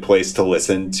was a good place to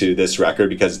listen to this record,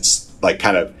 because it's like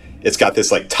it's got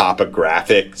this like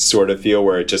topographic sort of feel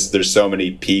where there's so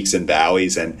many peaks and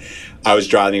valleys. And I was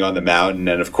driving on the mountain,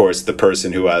 and of course the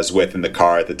person who I was with in the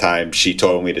car at the time, she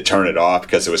told me to turn it off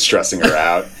because it was stressing her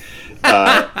out.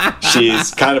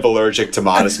 She's kind of allergic to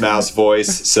Modest Mouse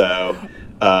voice, so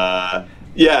Cold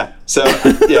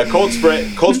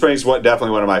Spring's definitely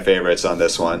one of my favorites on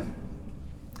this one.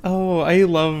 Oh, I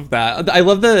love that. I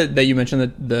love that you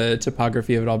mentioned the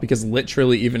topography of it all, because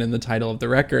literally even in the title of the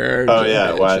record, oh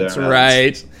yeah, it's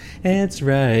right. It's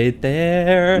right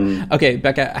there. Okay,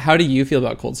 Becca, how do you feel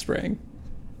about Cold Spring?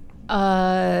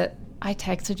 I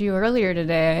texted you earlier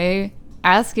today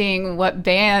asking what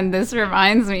band this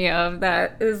reminds me of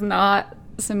that is not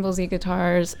cymbals and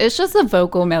guitars. It's just a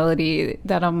vocal melody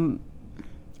that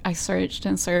I searched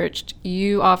and searched.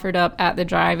 You offered up At the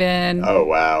Drive-In. Oh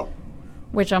wow.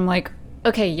 Which I'm like,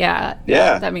 okay, yeah,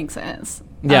 that makes sense.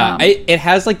 Yeah, it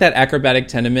has like that acrobatic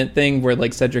tenement thing where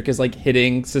like Cedric is like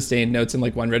hitting sustained notes in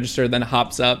like one register, then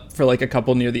hops up for like a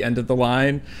couple near the end of the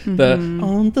line. Mm-hmm. The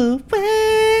on the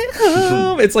way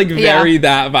home. It's like very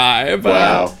that vibe.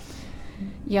 Wow.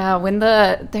 Yeah, when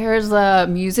there's a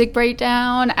music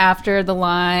breakdown after the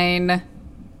line,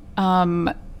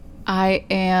 I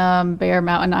am Bear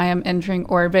Mountain, I am entering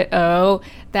orbit O,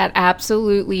 that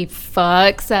absolutely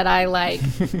fucks that I like.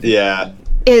 Yeah.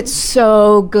 It's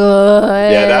so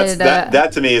good. Yeah,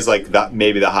 that to me is like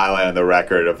maybe the highlight on the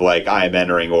record of like I am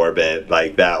entering orbit,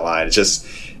 like that line. It's just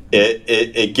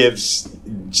it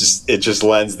just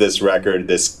lends this record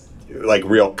this like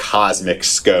real cosmic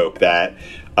scope that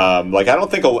like I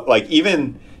don't think like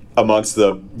even amongst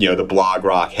the the blog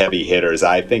rock heavy hitters,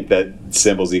 I think that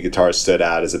Cymbals and Guitars stood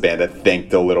out as a band that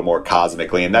think a little more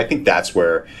cosmically, and I think that's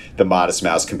where the Modest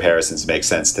Mouse comparisons make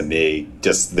sense to me.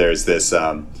 Just there's this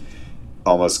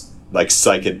almost like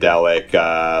psychedelic,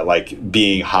 like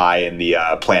being high in the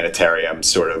planetarium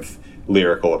sort of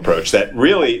lyrical approach that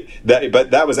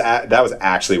was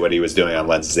actually what he was doing on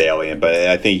Lenses Alien, but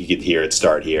I think you could hear it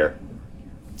start here.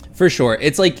 For sure.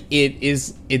 It's like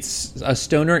it's a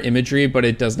stoner imagery, but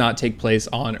it does not take place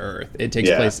on Earth. It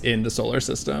takes place in the solar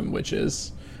system, which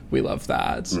is, we love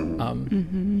that.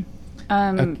 Mm-hmm.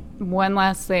 One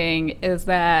last thing is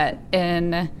that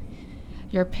in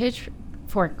your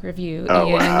Pitchfork review,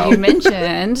 Ian, you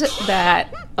mentioned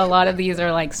that a lot of these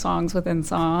are like songs within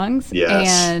songs. Yes.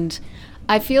 And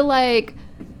I feel like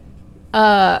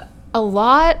A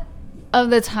lot of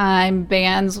the time,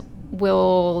 bands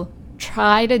will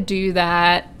try to do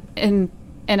that in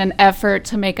an effort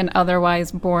to make an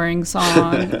otherwise boring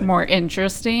song more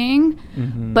interesting.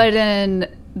 Mm-hmm. But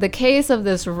in the case of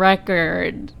this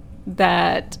record,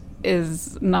 that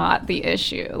is not the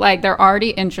issue. Like, they're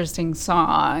already interesting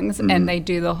songs, and they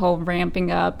do the whole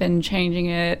ramping up and changing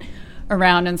it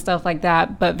around and stuff like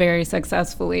that, but very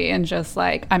successfully. And just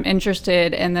like, I'm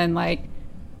interested, and then like,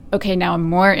 okay, now I'm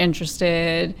more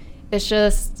interested. It's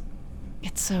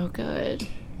so good.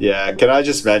 Yeah, can I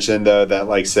just mention, though, that,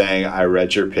 like, saying I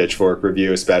read your Pitchfork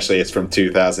review, especially it's from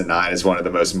 2009, is one of the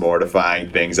most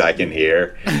mortifying things I can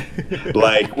hear.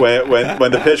 Like, when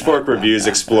the Pitchfork Reviews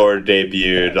Explorer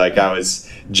debuted, like, I was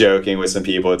joking with some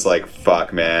people. It's like,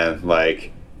 fuck, man,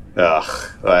 like,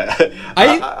 ugh.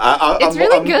 It's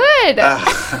really good.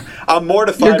 I'm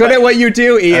mortified. You're good at what you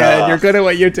do, Ian. You're good at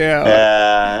what you do.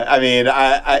 Yeah, I mean,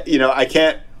 I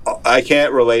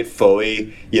can't relate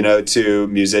fully, to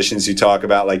musicians who talk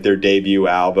about like their debut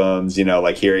albums,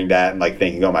 like hearing that and like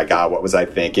thinking, oh my God, what was I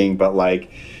thinking? But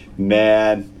like,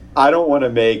 man, I don't want to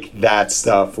make that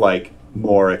stuff like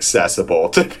more accessible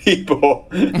to people.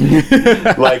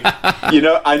 Like,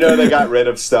 I know they got rid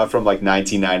of stuff from like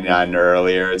 1999 and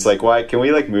earlier. It's like, why can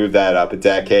we like move that up a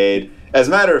decade? As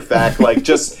a matter of fact, like,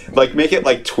 just like make it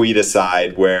like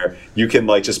Tweeticide, where you can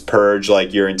like just purge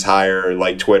like your entire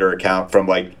like Twitter account from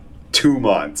like 2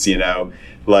 months,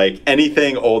 like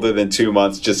anything older than 2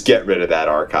 months, just get rid of that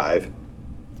archive.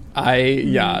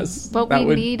 Yes. But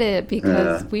we need it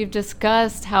because we've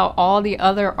discussed how all the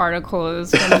other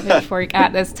articles from Pitchfork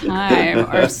at this time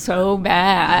are so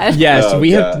bad. Yes,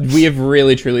 we have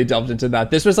really truly delved into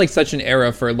that. This was like such an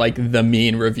era for like the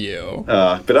mean review.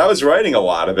 But I was writing a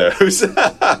lot of those.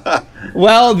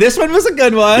 Well, this one was a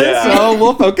good one, so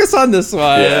we'll focus on this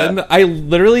one. Yeah. I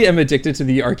literally am addicted to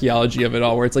the archaeology of it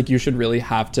all, where it's like you should really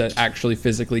have to actually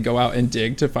physically go out and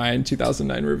dig to find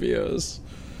 2009 reviews.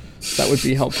 That would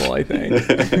be helpful, I think.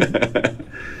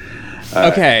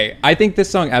 Okay, I think this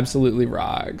song absolutely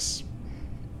rocks.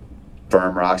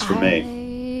 Firm rocks for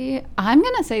me. I'm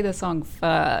going to say the song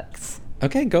fucks.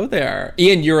 Okay, go there.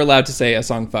 Ian, you're allowed to say a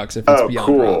song fucks if it's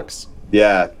beyond rocks.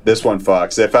 Yeah, this one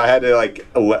fucks. If I had to like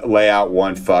lay out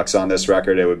one fucks on this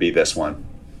record, it would be this one.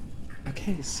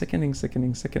 Okay, sickening.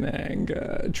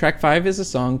 Track 5 is a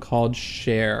song called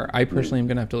Share. I personally am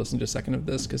going to have to listen to a second of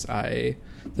this because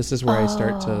this is where I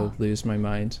start to lose my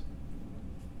mind.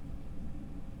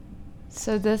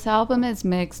 So this album is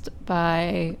mixed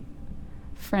by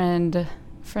friend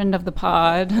of the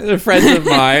pod. A friend of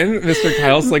mine, Mr.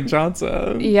 Kyle Slick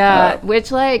Johnson. Yeah,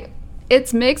 which like,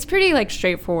 it's mixed pretty like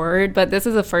straightforward, but this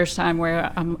is the first time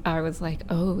where I was like,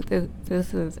 oh,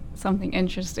 this is something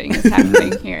interesting is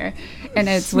happening here. And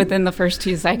it's within the first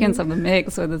 2 seconds of the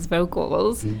mix with his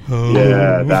vocals.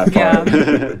 Yeah, that part.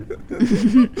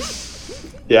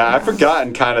 Yeah, I've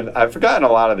forgotten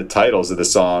a lot of the titles of the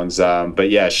songs. But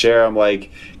yeah, Share, I'm like,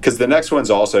 because the next one's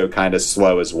also kind of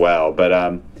slow as well.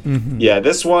 But yeah,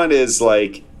 this one is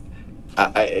like,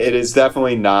 it is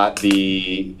definitely not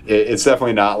it's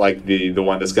definitely not like the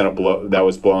one that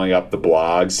was blowing up the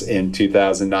blogs in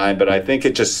 2009. But I think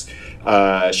it just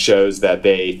shows that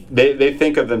they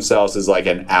think of themselves as like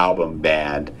an album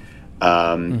band.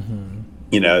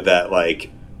 That like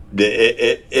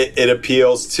it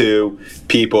appeals to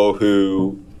people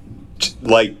who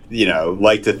like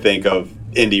to think of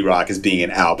indie rock as being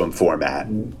an album format.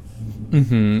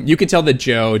 Mm-hmm. You could tell that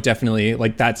Joe definitely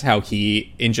like that's how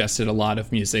he ingested a lot of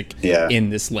music in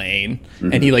this lane,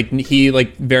 and he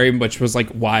very much was like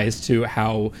wise to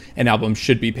how an album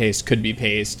should be paced, could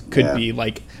be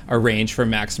like arranged for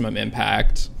maximum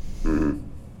impact. Mm-hmm.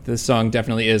 The song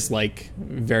definitely is like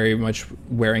very much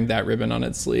wearing that ribbon on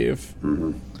its sleeve.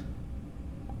 Mm-hmm.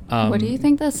 What do you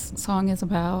think this song is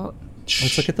about?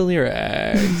 Let's look at the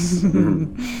lyrics.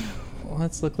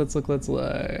 Let's look.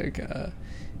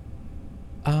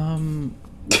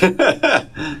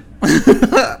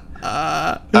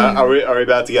 Are we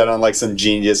about to get on like some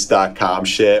genius.com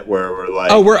shit where we're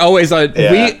like, we're always on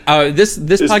this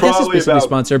podcast is supposed to be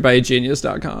sponsored by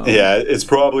genius.com. Yeah, it's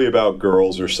probably about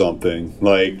girls or something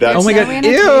like that. Oh my god,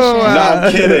 ew. No,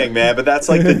 I'm kidding, man, but that's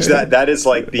like that is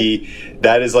like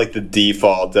the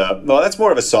default that's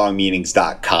more of a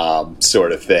songmeanings.com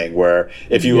sort of thing, where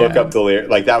if you look up the lyric,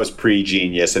 like that was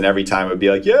pre-Genius, and every time it would be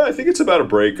like, I think it's about a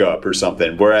breakup or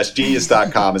something, whereas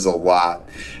genius.com is a lot,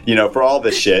 for all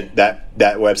the shit that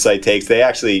website takes,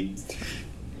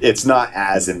 it's not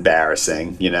as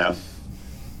embarrassing,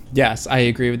 Yes, I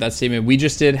agree with that statement. We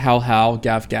just did How How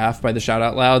Gaff Gaff by the Shout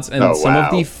Out Louds, and Oh, some wow.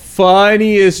 of the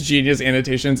funniest Genius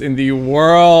annotations in the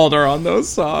world are on those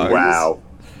songs. Wow.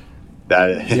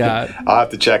 Yeah. I'll have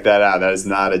to check that out. That is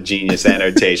not a Genius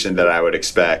annotation that I would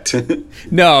expect. All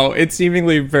No, it's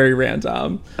seemingly very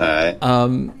random. right.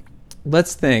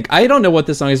 Let's think. I don't know what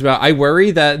this song is about. I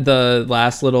worry that the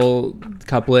last little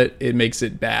couplet, it makes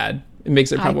it bad. It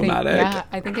makes it problematic.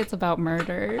 I think it's about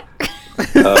murder.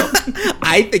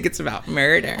 I think it's about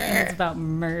murder. It's about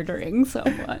murdering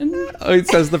someone. It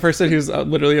says the person who's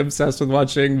literally obsessed with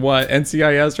watching what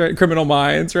NCIS, right? Criminal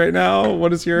Minds right now.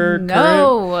 What is your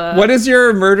No. What is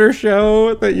your murder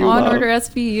show that you Law and love? Order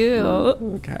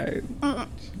SVU. Okay.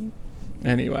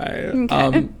 Anyway,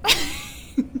 Okay.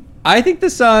 I think the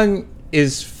song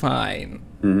is fine.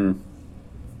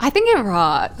 I think it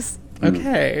rocks.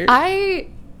 Okay.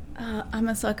 I'm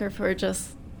a sucker for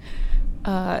just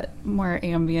more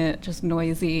ambient, just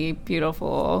noisy,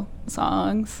 beautiful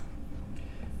songs.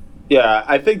 Yeah,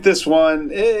 I think this one,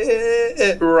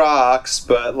 it rocks,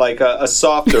 but like a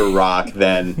softer rock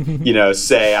than,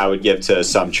 say I would give to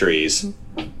Some Trees.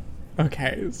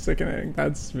 Okay, sickening.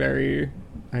 That's very...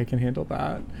 I can handle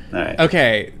that. All right.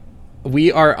 Okay,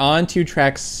 we are on to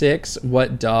track 6,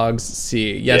 What Dogs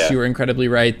See. Yes, Yeah. you were incredibly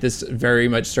right. This very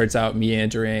much starts out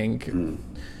meandering.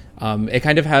 It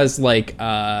kind of has like,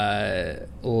 what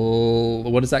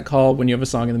is that called when you have a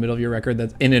song in the middle of your record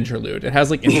that's an interlude? It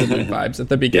has like interlude vibes at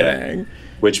the beginning.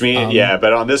 Which means,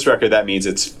 but on this record, that means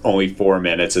it's only 4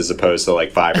 minutes as opposed to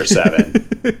like 5 or 7.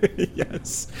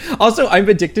 Yes. Also, I'm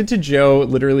addicted to Joe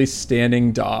literally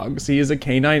standing dogs. He is a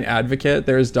canine advocate.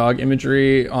 There's dog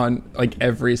imagery on like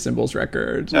every Symbols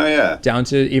record. Oh, yeah. Down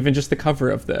to even just the cover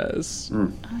of this.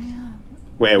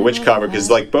 Wait, which cover?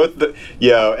 Because like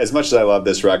as much as I love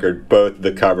this record, both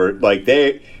the cover, like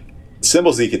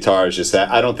Symbols Eat Guitars just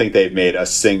that. I don't think they've made a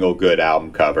single good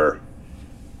album cover.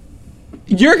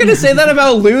 You're going to say that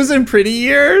about Lose and Pretty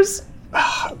Years?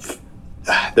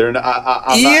 They're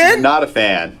I'm Ian? not a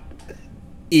fan.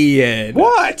 Ian.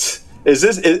 What? Is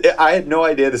this? I had no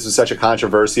idea this was such a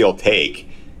controversial take.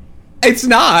 It's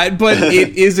not, but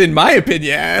it is in my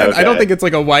opinion. Okay. I don't think it's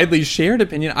like a widely shared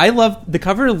opinion. I love the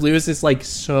cover of Lose is like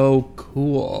so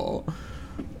cool.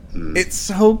 It's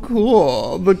so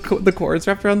cool. The chords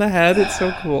wrapped around the head. It's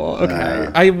so cool.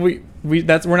 Okay,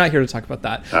 we're not here to talk about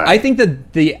that. Right. I think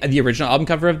that the original album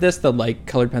cover of this, the like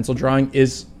colored pencil drawing,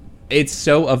 it's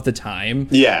so of the time.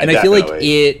 Yeah, and I feel like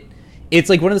definitely. it's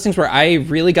like one of those things where I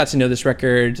really got to know this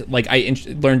record. Like I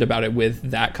learned about it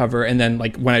with that cover, and then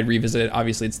like when I revisit it,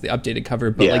 obviously it's the updated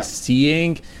cover. But like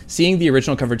seeing the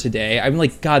original cover today, I'm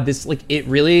like, God, this like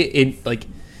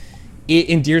it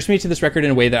endears me to this record in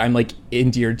a way that I'm like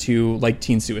endeared to like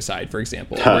Teen Suicide, for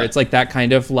example, where it's like that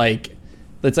kind of like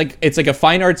it's like a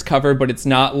fine arts cover, but it's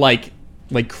not like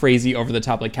crazy over the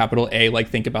top like capital A, like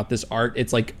think about this art.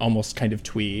 It's like almost kind of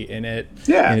twee in it,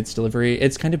 in its delivery.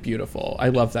 It's kind of beautiful. I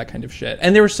love that kind of shit.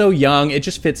 And they were so young, it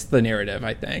just fits the narrative,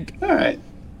 I think. All right.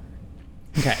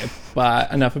 Okay, but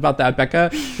enough about that.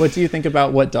 Becca, what do you think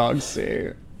about What Dogs See?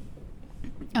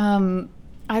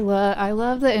 I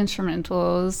love the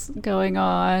instrumentals going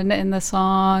on in the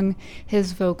song.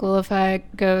 His vocal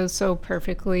effect goes so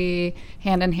perfectly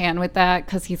hand in hand with that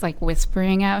because he's like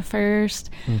whispering at first.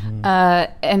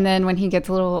 And then when he gets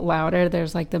a little louder,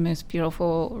 there's like the most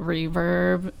beautiful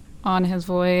reverb on his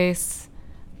voice.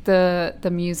 The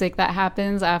music that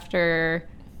happens after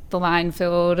the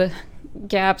line-filled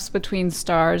gaps between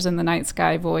stars and the night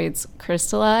sky voids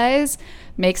crystallize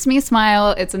makes me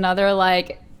smile. It's another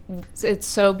like, it's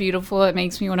so beautiful, it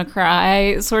makes me want to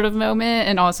cry sort of moment,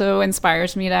 and also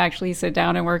inspires me to actually sit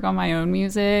down and work on my own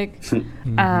music.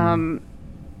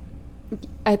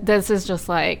 This is just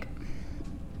like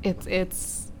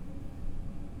it's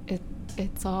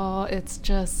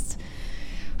just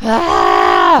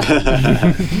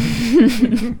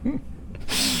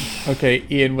Okay,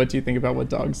 Ian, what do you think about What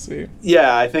Dogs See?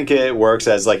 Yeah, I think it works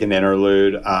as like an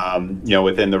interlude,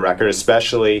 within the record,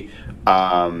 especially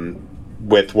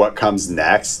with what comes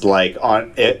next. Like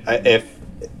on it, if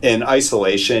in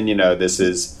isolation, this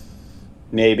is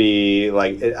maybe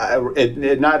like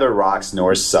it neither rocks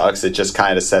nor sucks. It just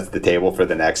kind of sets the table for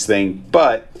the next thing.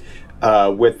 But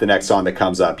with the next song that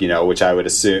comes up, which I would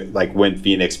assume like Wind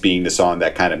Phoenix being the song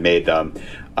that kind of made them.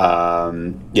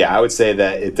 I would say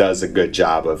that it does a good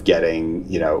job of getting,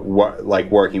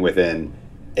 working within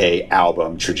a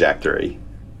album trajectory.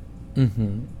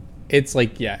 It's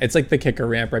like the kicker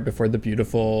ramp right before the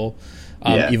beautiful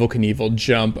Evel Knievel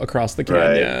jump across the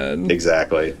canyon. Right.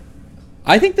 Exactly.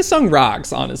 I think the song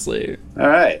rocks, honestly. All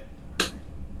right.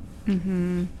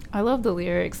 I love the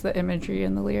lyrics. The imagery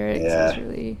in the lyrics is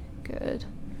really good.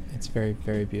 It's very,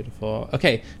 very beautiful.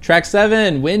 Okay, track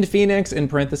 7, Wind Phoenix, in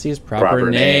parentheses, proper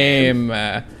name.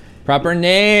 Proper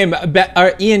name.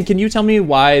 Ian, can you tell me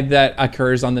why that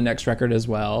occurs on the next record as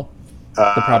well?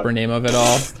 The proper name of it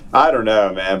all? I don't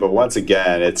know, man, but once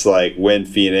again, it's like Wind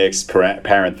Phoenix,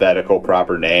 parenthetical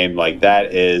proper name. Like,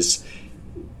 that is,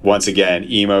 once again,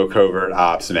 emo covert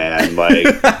ops, man.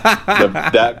 Like,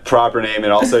 that proper name,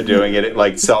 and also doing it,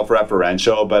 like,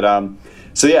 self-referential. But,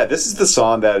 so yeah, this is the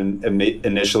song that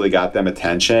initially got them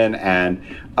attention, and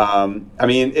I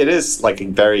mean, it is like a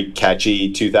very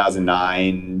catchy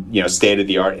 2009,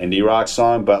 state-of-the-art indie rock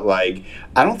song, but like,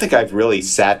 I don't think I've really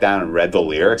sat down and read the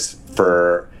lyrics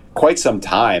for quite some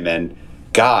time, and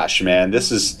gosh, man,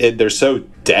 they're so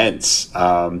dense.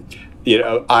 I'm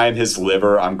his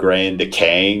liver, I'm gray and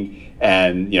decaying,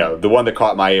 and the one that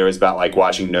caught my ear is about like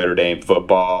watching Notre Dame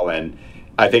football, and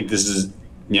I think this is.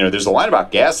 There's a line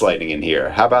about gaslighting in here.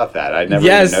 How about that? I never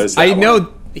even noticed that. I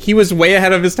know. He was way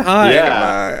ahead of his time.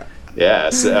 Yeah.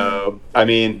 So, I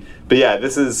mean, but yeah,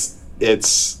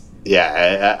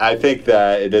 I think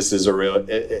that this is a real,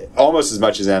 almost as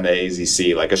much as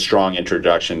NAAZC, like a strong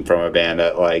introduction from a band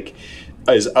that like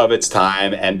is of its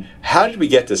time. And how did we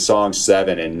get to song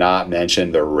 7 and not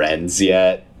mention the Wrens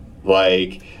yet?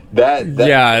 Like, that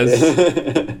yes.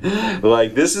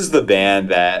 Like, this is the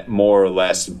band that more or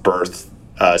less birthed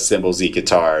Cymbal Z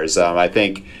guitars. I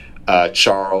think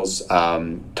Charles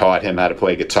taught him how to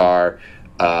play guitar.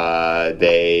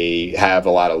 They have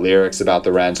a lot of lyrics about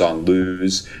the Wrens on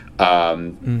Lose.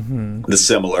 The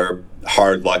similar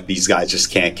hard luck, these guys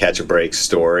just can't catch a break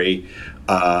story.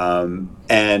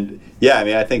 And yeah, I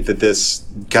mean, I think that this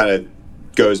kind of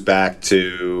goes back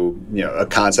to a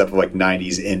concept of like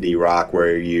 90s indie rock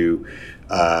where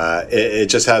it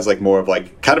just has like more of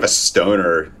like kind of a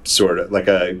stoner sort of like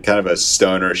a kind of a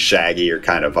stoner shaggier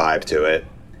kind of vibe to it,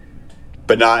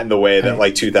 but not in the way that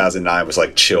like 2009 was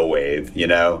like chill wave,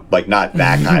 like not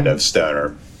that kind of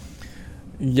stoner.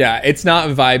 Yeah, it's not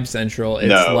vibe central.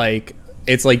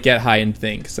 It's like get high and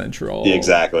think central.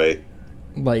 Exactly.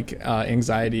 Like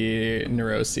anxiety,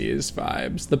 neuroses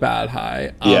vibes, the bad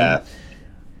high.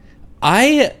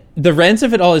 The Wrens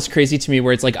of it all is crazy to me,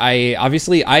 where it's like I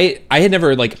had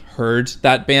never like heard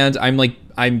that band.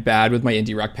 I'm bad with my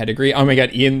indie rock pedigree. Oh my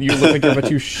god, Ian, you look like you're about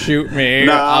to shoot me.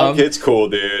 Nah, it's cool,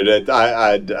 dude.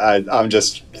 I'm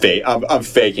just I'm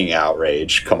faking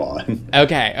outrage. Come on.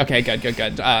 Okay,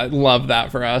 good. Love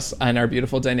that for us and our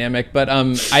beautiful dynamic. But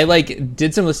I like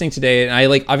did some listening today, and I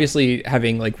like obviously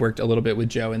having like worked a little bit with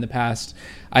Joe in the past,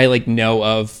 I like know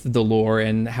of the lore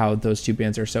and how those two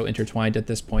bands are so intertwined at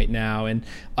this point now. And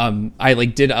I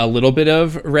like did a little bit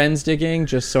of Wrens digging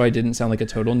just so I didn't sound like a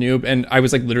total noob. And I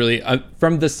was like literally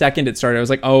from the second it started, I was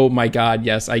like, oh my god,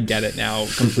 yes, I get it now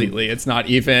completely. It's not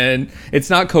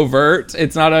covert.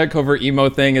 It's not a covert emo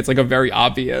thing. It's like a very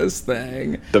obvious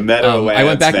thing. The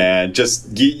Meadowlands, man.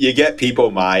 Just you get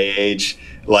people my age,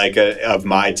 like of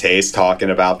my taste, talking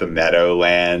about the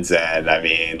Meadowlands, and I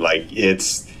mean, like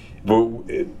it's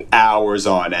hours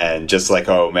on end, just like,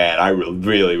 oh man, I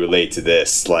really relate to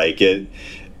this. Like the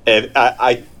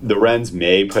Wrens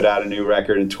may put out a new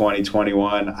record in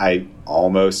 2021. I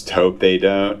almost hope they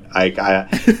don't. I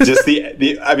just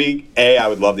I mean, I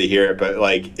would love to hear it, but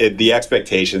like the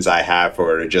expectations I have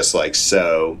for it are just like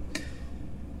so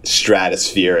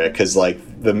stratospheric, because like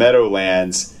the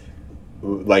Meadowlands,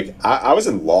 like I was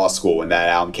in law school when that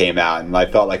album came out, and I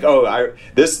felt like,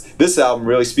 this album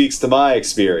really speaks to my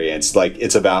experience. Like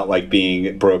it's about like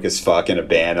being broke as fuck in a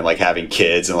band and like having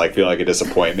kids and like feeling like a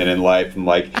disappointment in life, and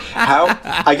like how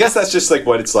I guess that's just like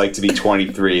what it's like to be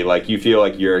 23. Like you feel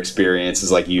like your experience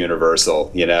is like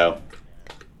universal,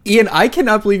 Ian, I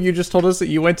cannot believe you just told us that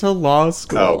you went to law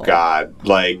school. Oh God.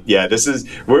 Like, yeah,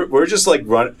 we're just like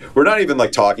we're not even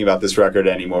like talking about this record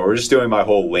anymore. We're just doing my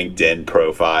whole LinkedIn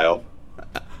profile.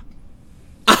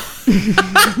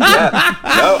 Yeah,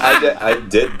 no, I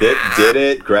did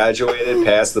it, graduated,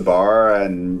 passed the bar,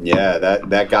 and yeah,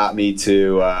 that got me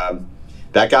to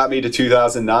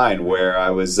 2009, where I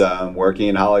was working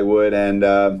in Hollywood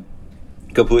and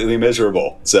completely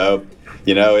miserable. So,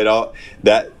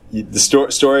 the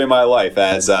story of my life,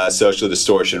 as Social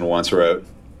Distortion once wrote.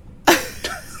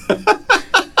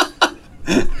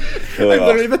 I'm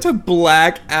literally about to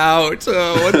black out.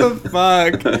 Oh, what the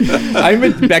fuck? I'm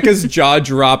at Becca's jaw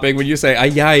dropping when you say,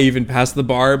 I even passed the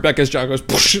bar. Becca's jaw goes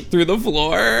through the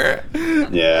floor.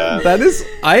 Yeah.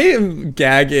 I am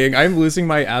gagging. I'm losing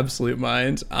my absolute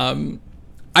mind.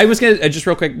 I was gonna just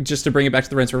real quick, just to bring it back to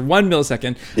the Wrens for 1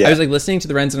 millisecond. Yeah. I was like listening to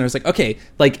the Wrens and I was like, okay,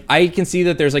 like I can see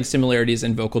that there's like similarities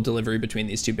in vocal delivery between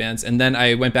these two bands. And then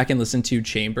I went back and listened to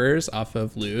Chambers off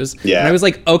of Lose. Yeah. And I was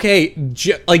like, okay,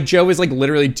 Joe is like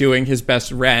literally doing his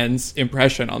best Wrens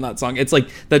impression on that song. It's like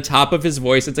the top of his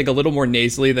voice. It's like a little more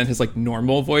nasally than his like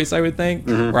normal voice, I would think,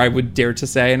 or I would dare to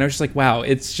say. And I was just like, wow,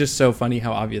 it's just so funny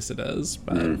how obvious it is.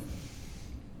 But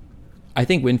I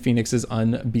think Wind Phoenix is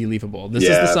unbelievable. This is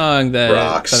the song that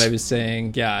I was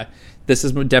saying. Yeah, this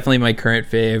is definitely my current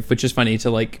fave, which is funny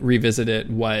to like revisit it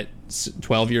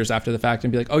 12 years after the fact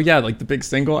and be like, oh yeah, like the big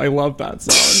single. I love that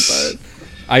song, but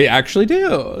I actually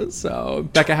do. So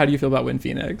Becca, how do you feel about Wind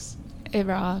Phoenix? It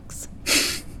rocks.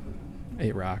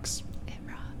 It rocks.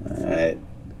 All right.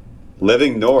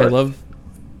 Living North. I love.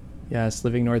 Yes,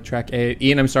 Living North, track 8.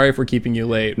 Ian, I'm sorry if we're keeping you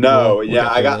late. No, We'll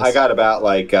I got about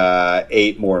like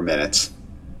 8 more minutes.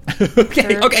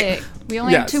 Okay. Perfect. We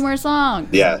only have 2 more songs.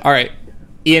 Yeah. All right.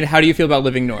 Ian, how do you feel about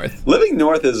Living North? Living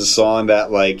North is a song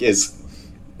that like is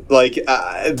like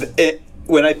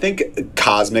when I think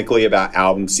cosmically about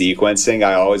album sequencing,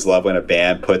 I always love when a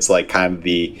band puts like kind of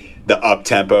the up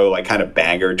tempo like kind of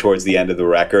banger towards the end of the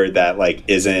record that like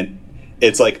isn't.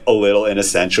 It's like a little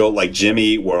inessential. Like Jimmy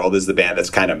Eat World is the band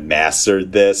that's kind of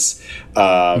mastered this,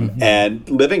 and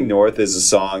Living North is a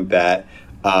song that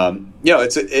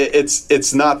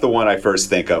it's not the one I first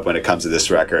think of when it comes to this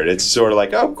record. It's sort of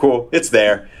like, oh, cool, it's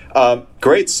there,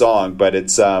 great song, but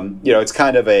it's it's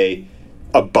kind of a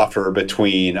buffer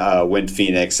between Wind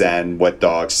Phoenix and What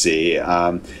Dogs See.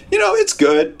 It's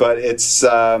good, but it's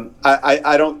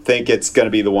I don't think it's going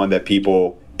to be the one that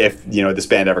people. If this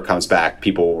band ever comes back,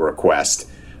 people will request.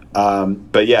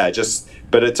 But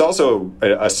it's also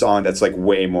a song that's like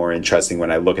way more interesting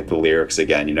when I look at the lyrics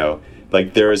again.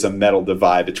 Like there is a metal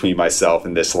divide between myself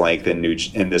and this lake in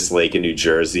this lake in New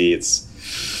Jersey. It's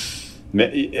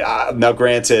now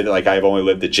granted, like I've only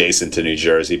lived adjacent to New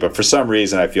Jersey, but for some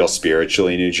reason I feel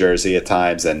spiritually New Jersey at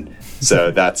times, and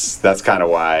so that's kind of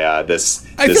why this.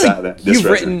 I feel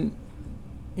like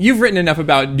you've written enough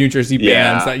about New Jersey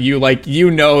bands that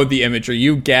you know the imagery.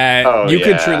 You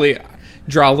could truly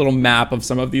draw a little map of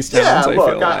some of these towns.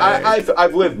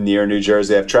 I've lived near New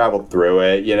Jersey. I've traveled through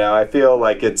it. I feel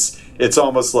like it's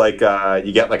almost like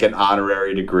you get like an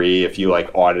honorary degree if you like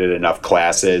audited enough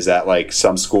classes at like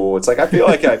some school. It's like I feel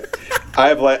like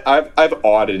I've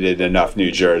audited enough New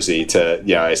Jersey to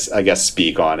I guess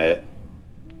speak on it.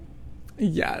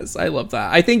 Yes, I love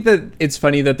that. I think that it's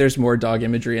funny that there's more dog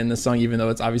imagery in this song, even though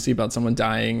it's obviously about someone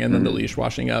dying and then the leash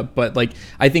washing up. But like,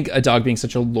 I think a dog being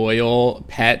such a loyal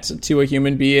pet to a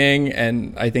human being,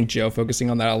 and I think Joe focusing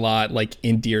on that a lot, like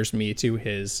endears me to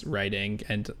his writing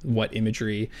and what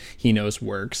imagery he knows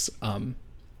works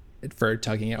for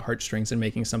tugging at heartstrings and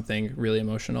making something really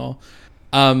emotional.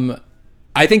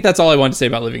 I think that's all I want to say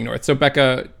about Living North. So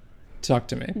Becca, talk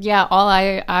to me. Yeah, all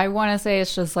I want to say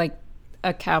is just like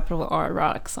a capital R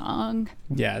rock song.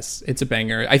 Yes, it's a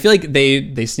banger. I feel like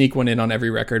they sneak one in on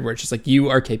every record where it's just like you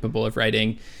are capable of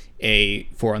writing a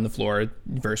 4 on the floor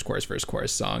verse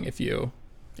chorus song if you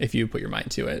put your mind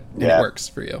to it and it works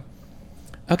for you.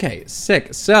 Okay,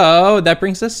 sick. So that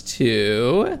brings us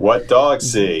to What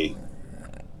Dogs See.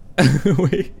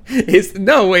 wait,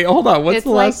 hold on. What's the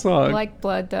last song? Like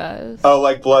Blood Does. Oh,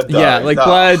 Like Blood Does. Yeah, Like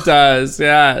Blood Does.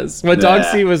 Yes. What Dogs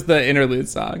See was the interlude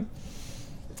song.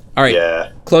 All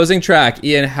right, closing track.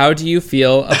 Ian, how do you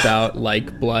feel about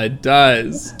Like Blood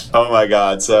Does? Oh my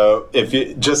God. So if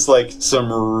you just like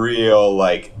some real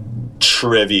like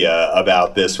trivia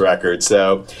about this record.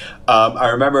 So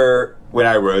I remember when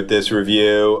I wrote this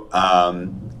review,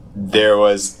 there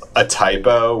was a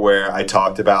typo where I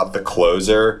talked about the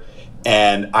closer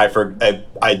and I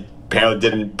apparently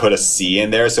didn't put a C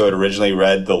in there. So it originally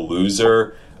read The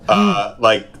Loser,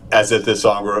 like as if this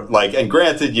song were like, and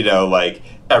granted, like,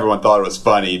 everyone thought it was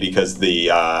funny because the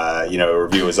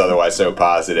review was otherwise so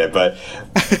positive. But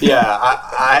yeah,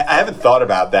 I haven't thought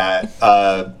about that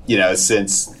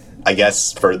since I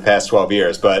guess for the past 12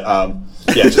 years. But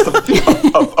just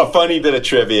a funny bit of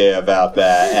trivia about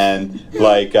that. And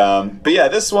like, but yeah,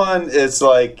 this one is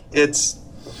like it's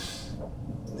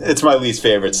my least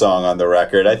favorite song on the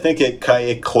record. I think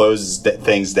it closes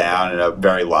things down in a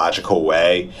very logical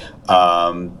way.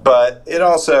 But it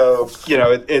also,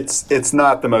 it's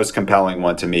not the most compelling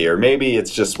one to me, or maybe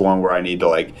it's just one where I need to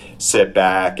like sit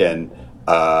back and,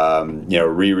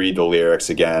 reread the lyrics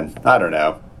again. I don't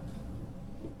know.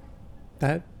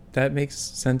 That makes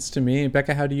sense to me.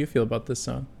 Becca, how do you feel about this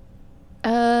song?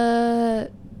 I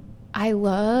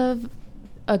love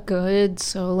a good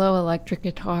solo electric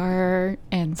guitar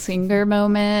and singer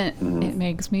moment. It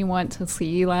makes me want to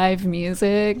see live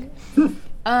music.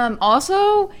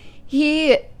 Also,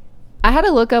 I had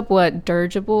to look up what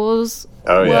Dirigibles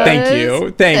Oh, yeah.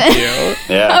 was. Thank you.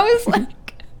 Yeah. I was like,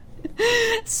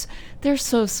 they're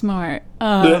so smart.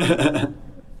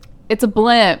 It's a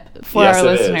blimp for Yes,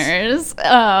 our it is.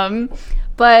 listeners.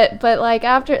 But like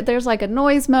after there's like a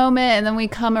noise moment, and then we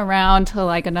come around to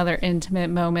like another intimate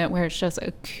moment where it's just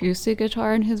acoustic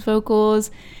guitar and his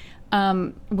vocals,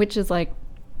 which is like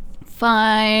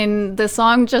fine. The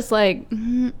song just like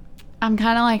I'm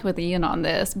kind of like with Ian on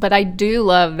this, but I do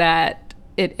love that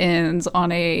it ends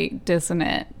on a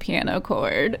dissonant piano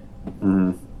chord.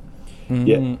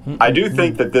 Yeah, I do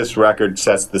think that this record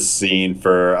sets the scene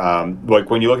for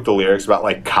like when you look at the lyrics about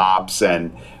like cops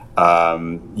and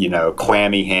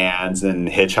clammy hands and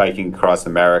hitchhiking across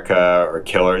America or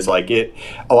killers. Like a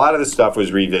lot of this stuff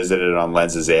was revisited on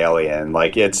Lenz's Alien.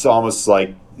 Like it's almost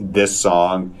like this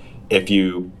song, if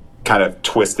you kind of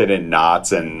twist it in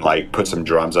knots and like put some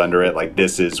drums under it, like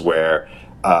this is where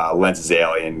Lenz's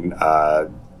Alien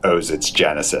owes its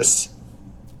genesis.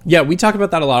 Yeah, we talk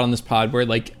about that a lot on this pod, where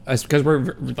like because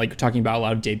we're like talking about a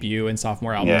lot of debut and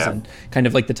sophomore albums and kind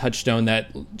of like the touchstone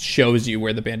that shows you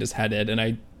where the band is headed. And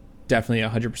I definitely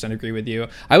 100% agree with you.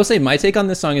 I will say my take on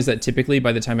this song is that typically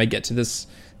by the time I get to this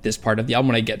part of the album,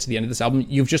 when I get to the end of this album,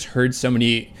 you've just heard so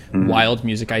many wild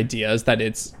music ideas that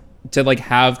it's to like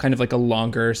have kind of like a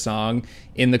longer song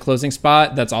in the closing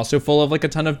spot that's also full of like a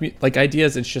ton of like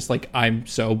ideas. It's just like I'm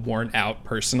so worn out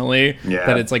personally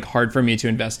that it's like hard for me to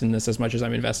invest in this as much as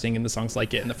I'm investing in the songs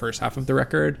like it in the first half of the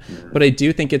record. But I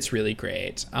do think it's really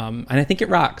great, and I think it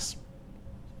rocks.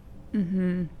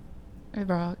 It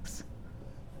rocks.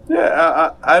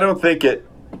 Yeah, I don't think it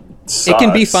sucks. It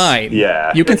can be fine.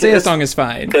 Yeah, you can say a song is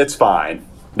fine. It's fine.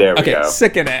 There we go. Okay,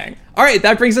 sickening. All right,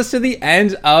 that brings us to the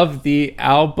end of the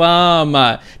album.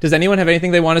 Does anyone have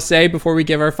anything they want to say before we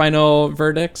give our final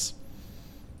verdicts?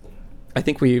 I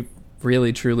think we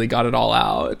really, truly got it all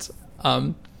out.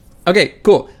 Okay,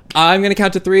 cool. I'm going to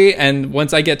count to 3, and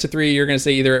once I get to 3, you're going to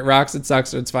say either it rocks, it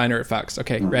sucks, or it's fine, or it fucks.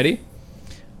 Okay, ready?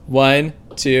 1,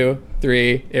 2,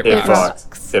 3, it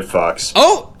rocks. It fucks.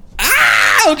 Oh!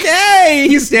 Okay,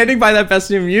 he's standing by that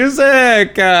best new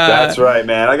music. That's right,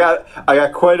 man. I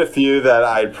got quite a few that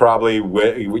I'd probably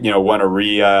want to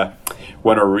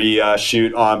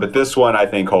re-shoot on, but this one I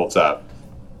think holds up.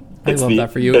 I love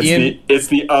that for you, Ian. It's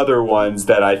the other ones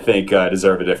that I think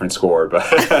deserve a different score. But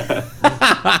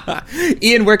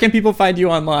Ian, where can people find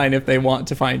you online if they want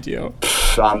to find you?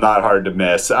 I'm not hard to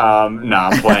miss. No,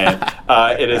 I'm playing.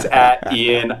 It is at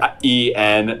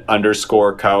EN_Cohen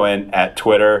at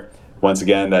Twitter. Once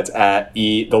again, that's at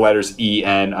the letters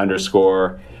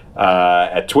EN_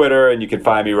 at Twitter, and you can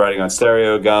find me writing on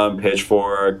Stereo Gum,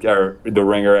 Pitchfork, or The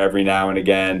Ringer every now and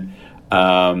again.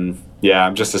 Yeah,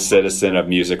 I'm just a citizen of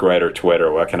Music Writer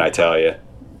Twitter. What can I tell you?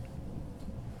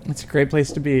 It's a great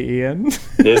place to be, Ian.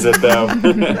 Is it though?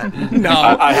 No.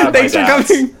 I have Thanks my for doubts.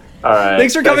 coming. All right.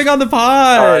 Thanks for coming on the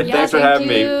pod. All right, Yeah, thanks for thank having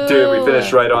me, you. dude. We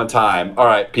finished right on time. All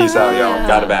right, peace out, y'all.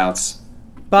 Gotta bounce.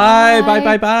 Bye. Bye.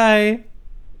 Bye. Bye. Bye.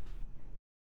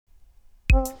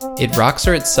 It Rocks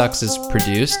or It Sucks is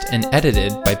produced and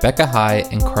edited by Becca High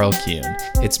and Carl Kuhn.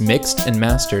 It's mixed and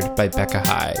mastered by Becca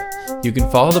High. You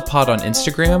can follow the pod on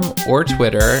Instagram or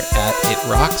Twitter at It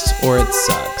Rocks or It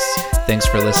Sucks. Thanks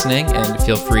for listening, and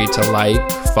feel free to like,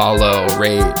 follow,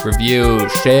 rate, review,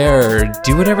 share,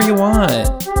 do whatever you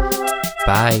want.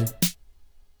 Bye.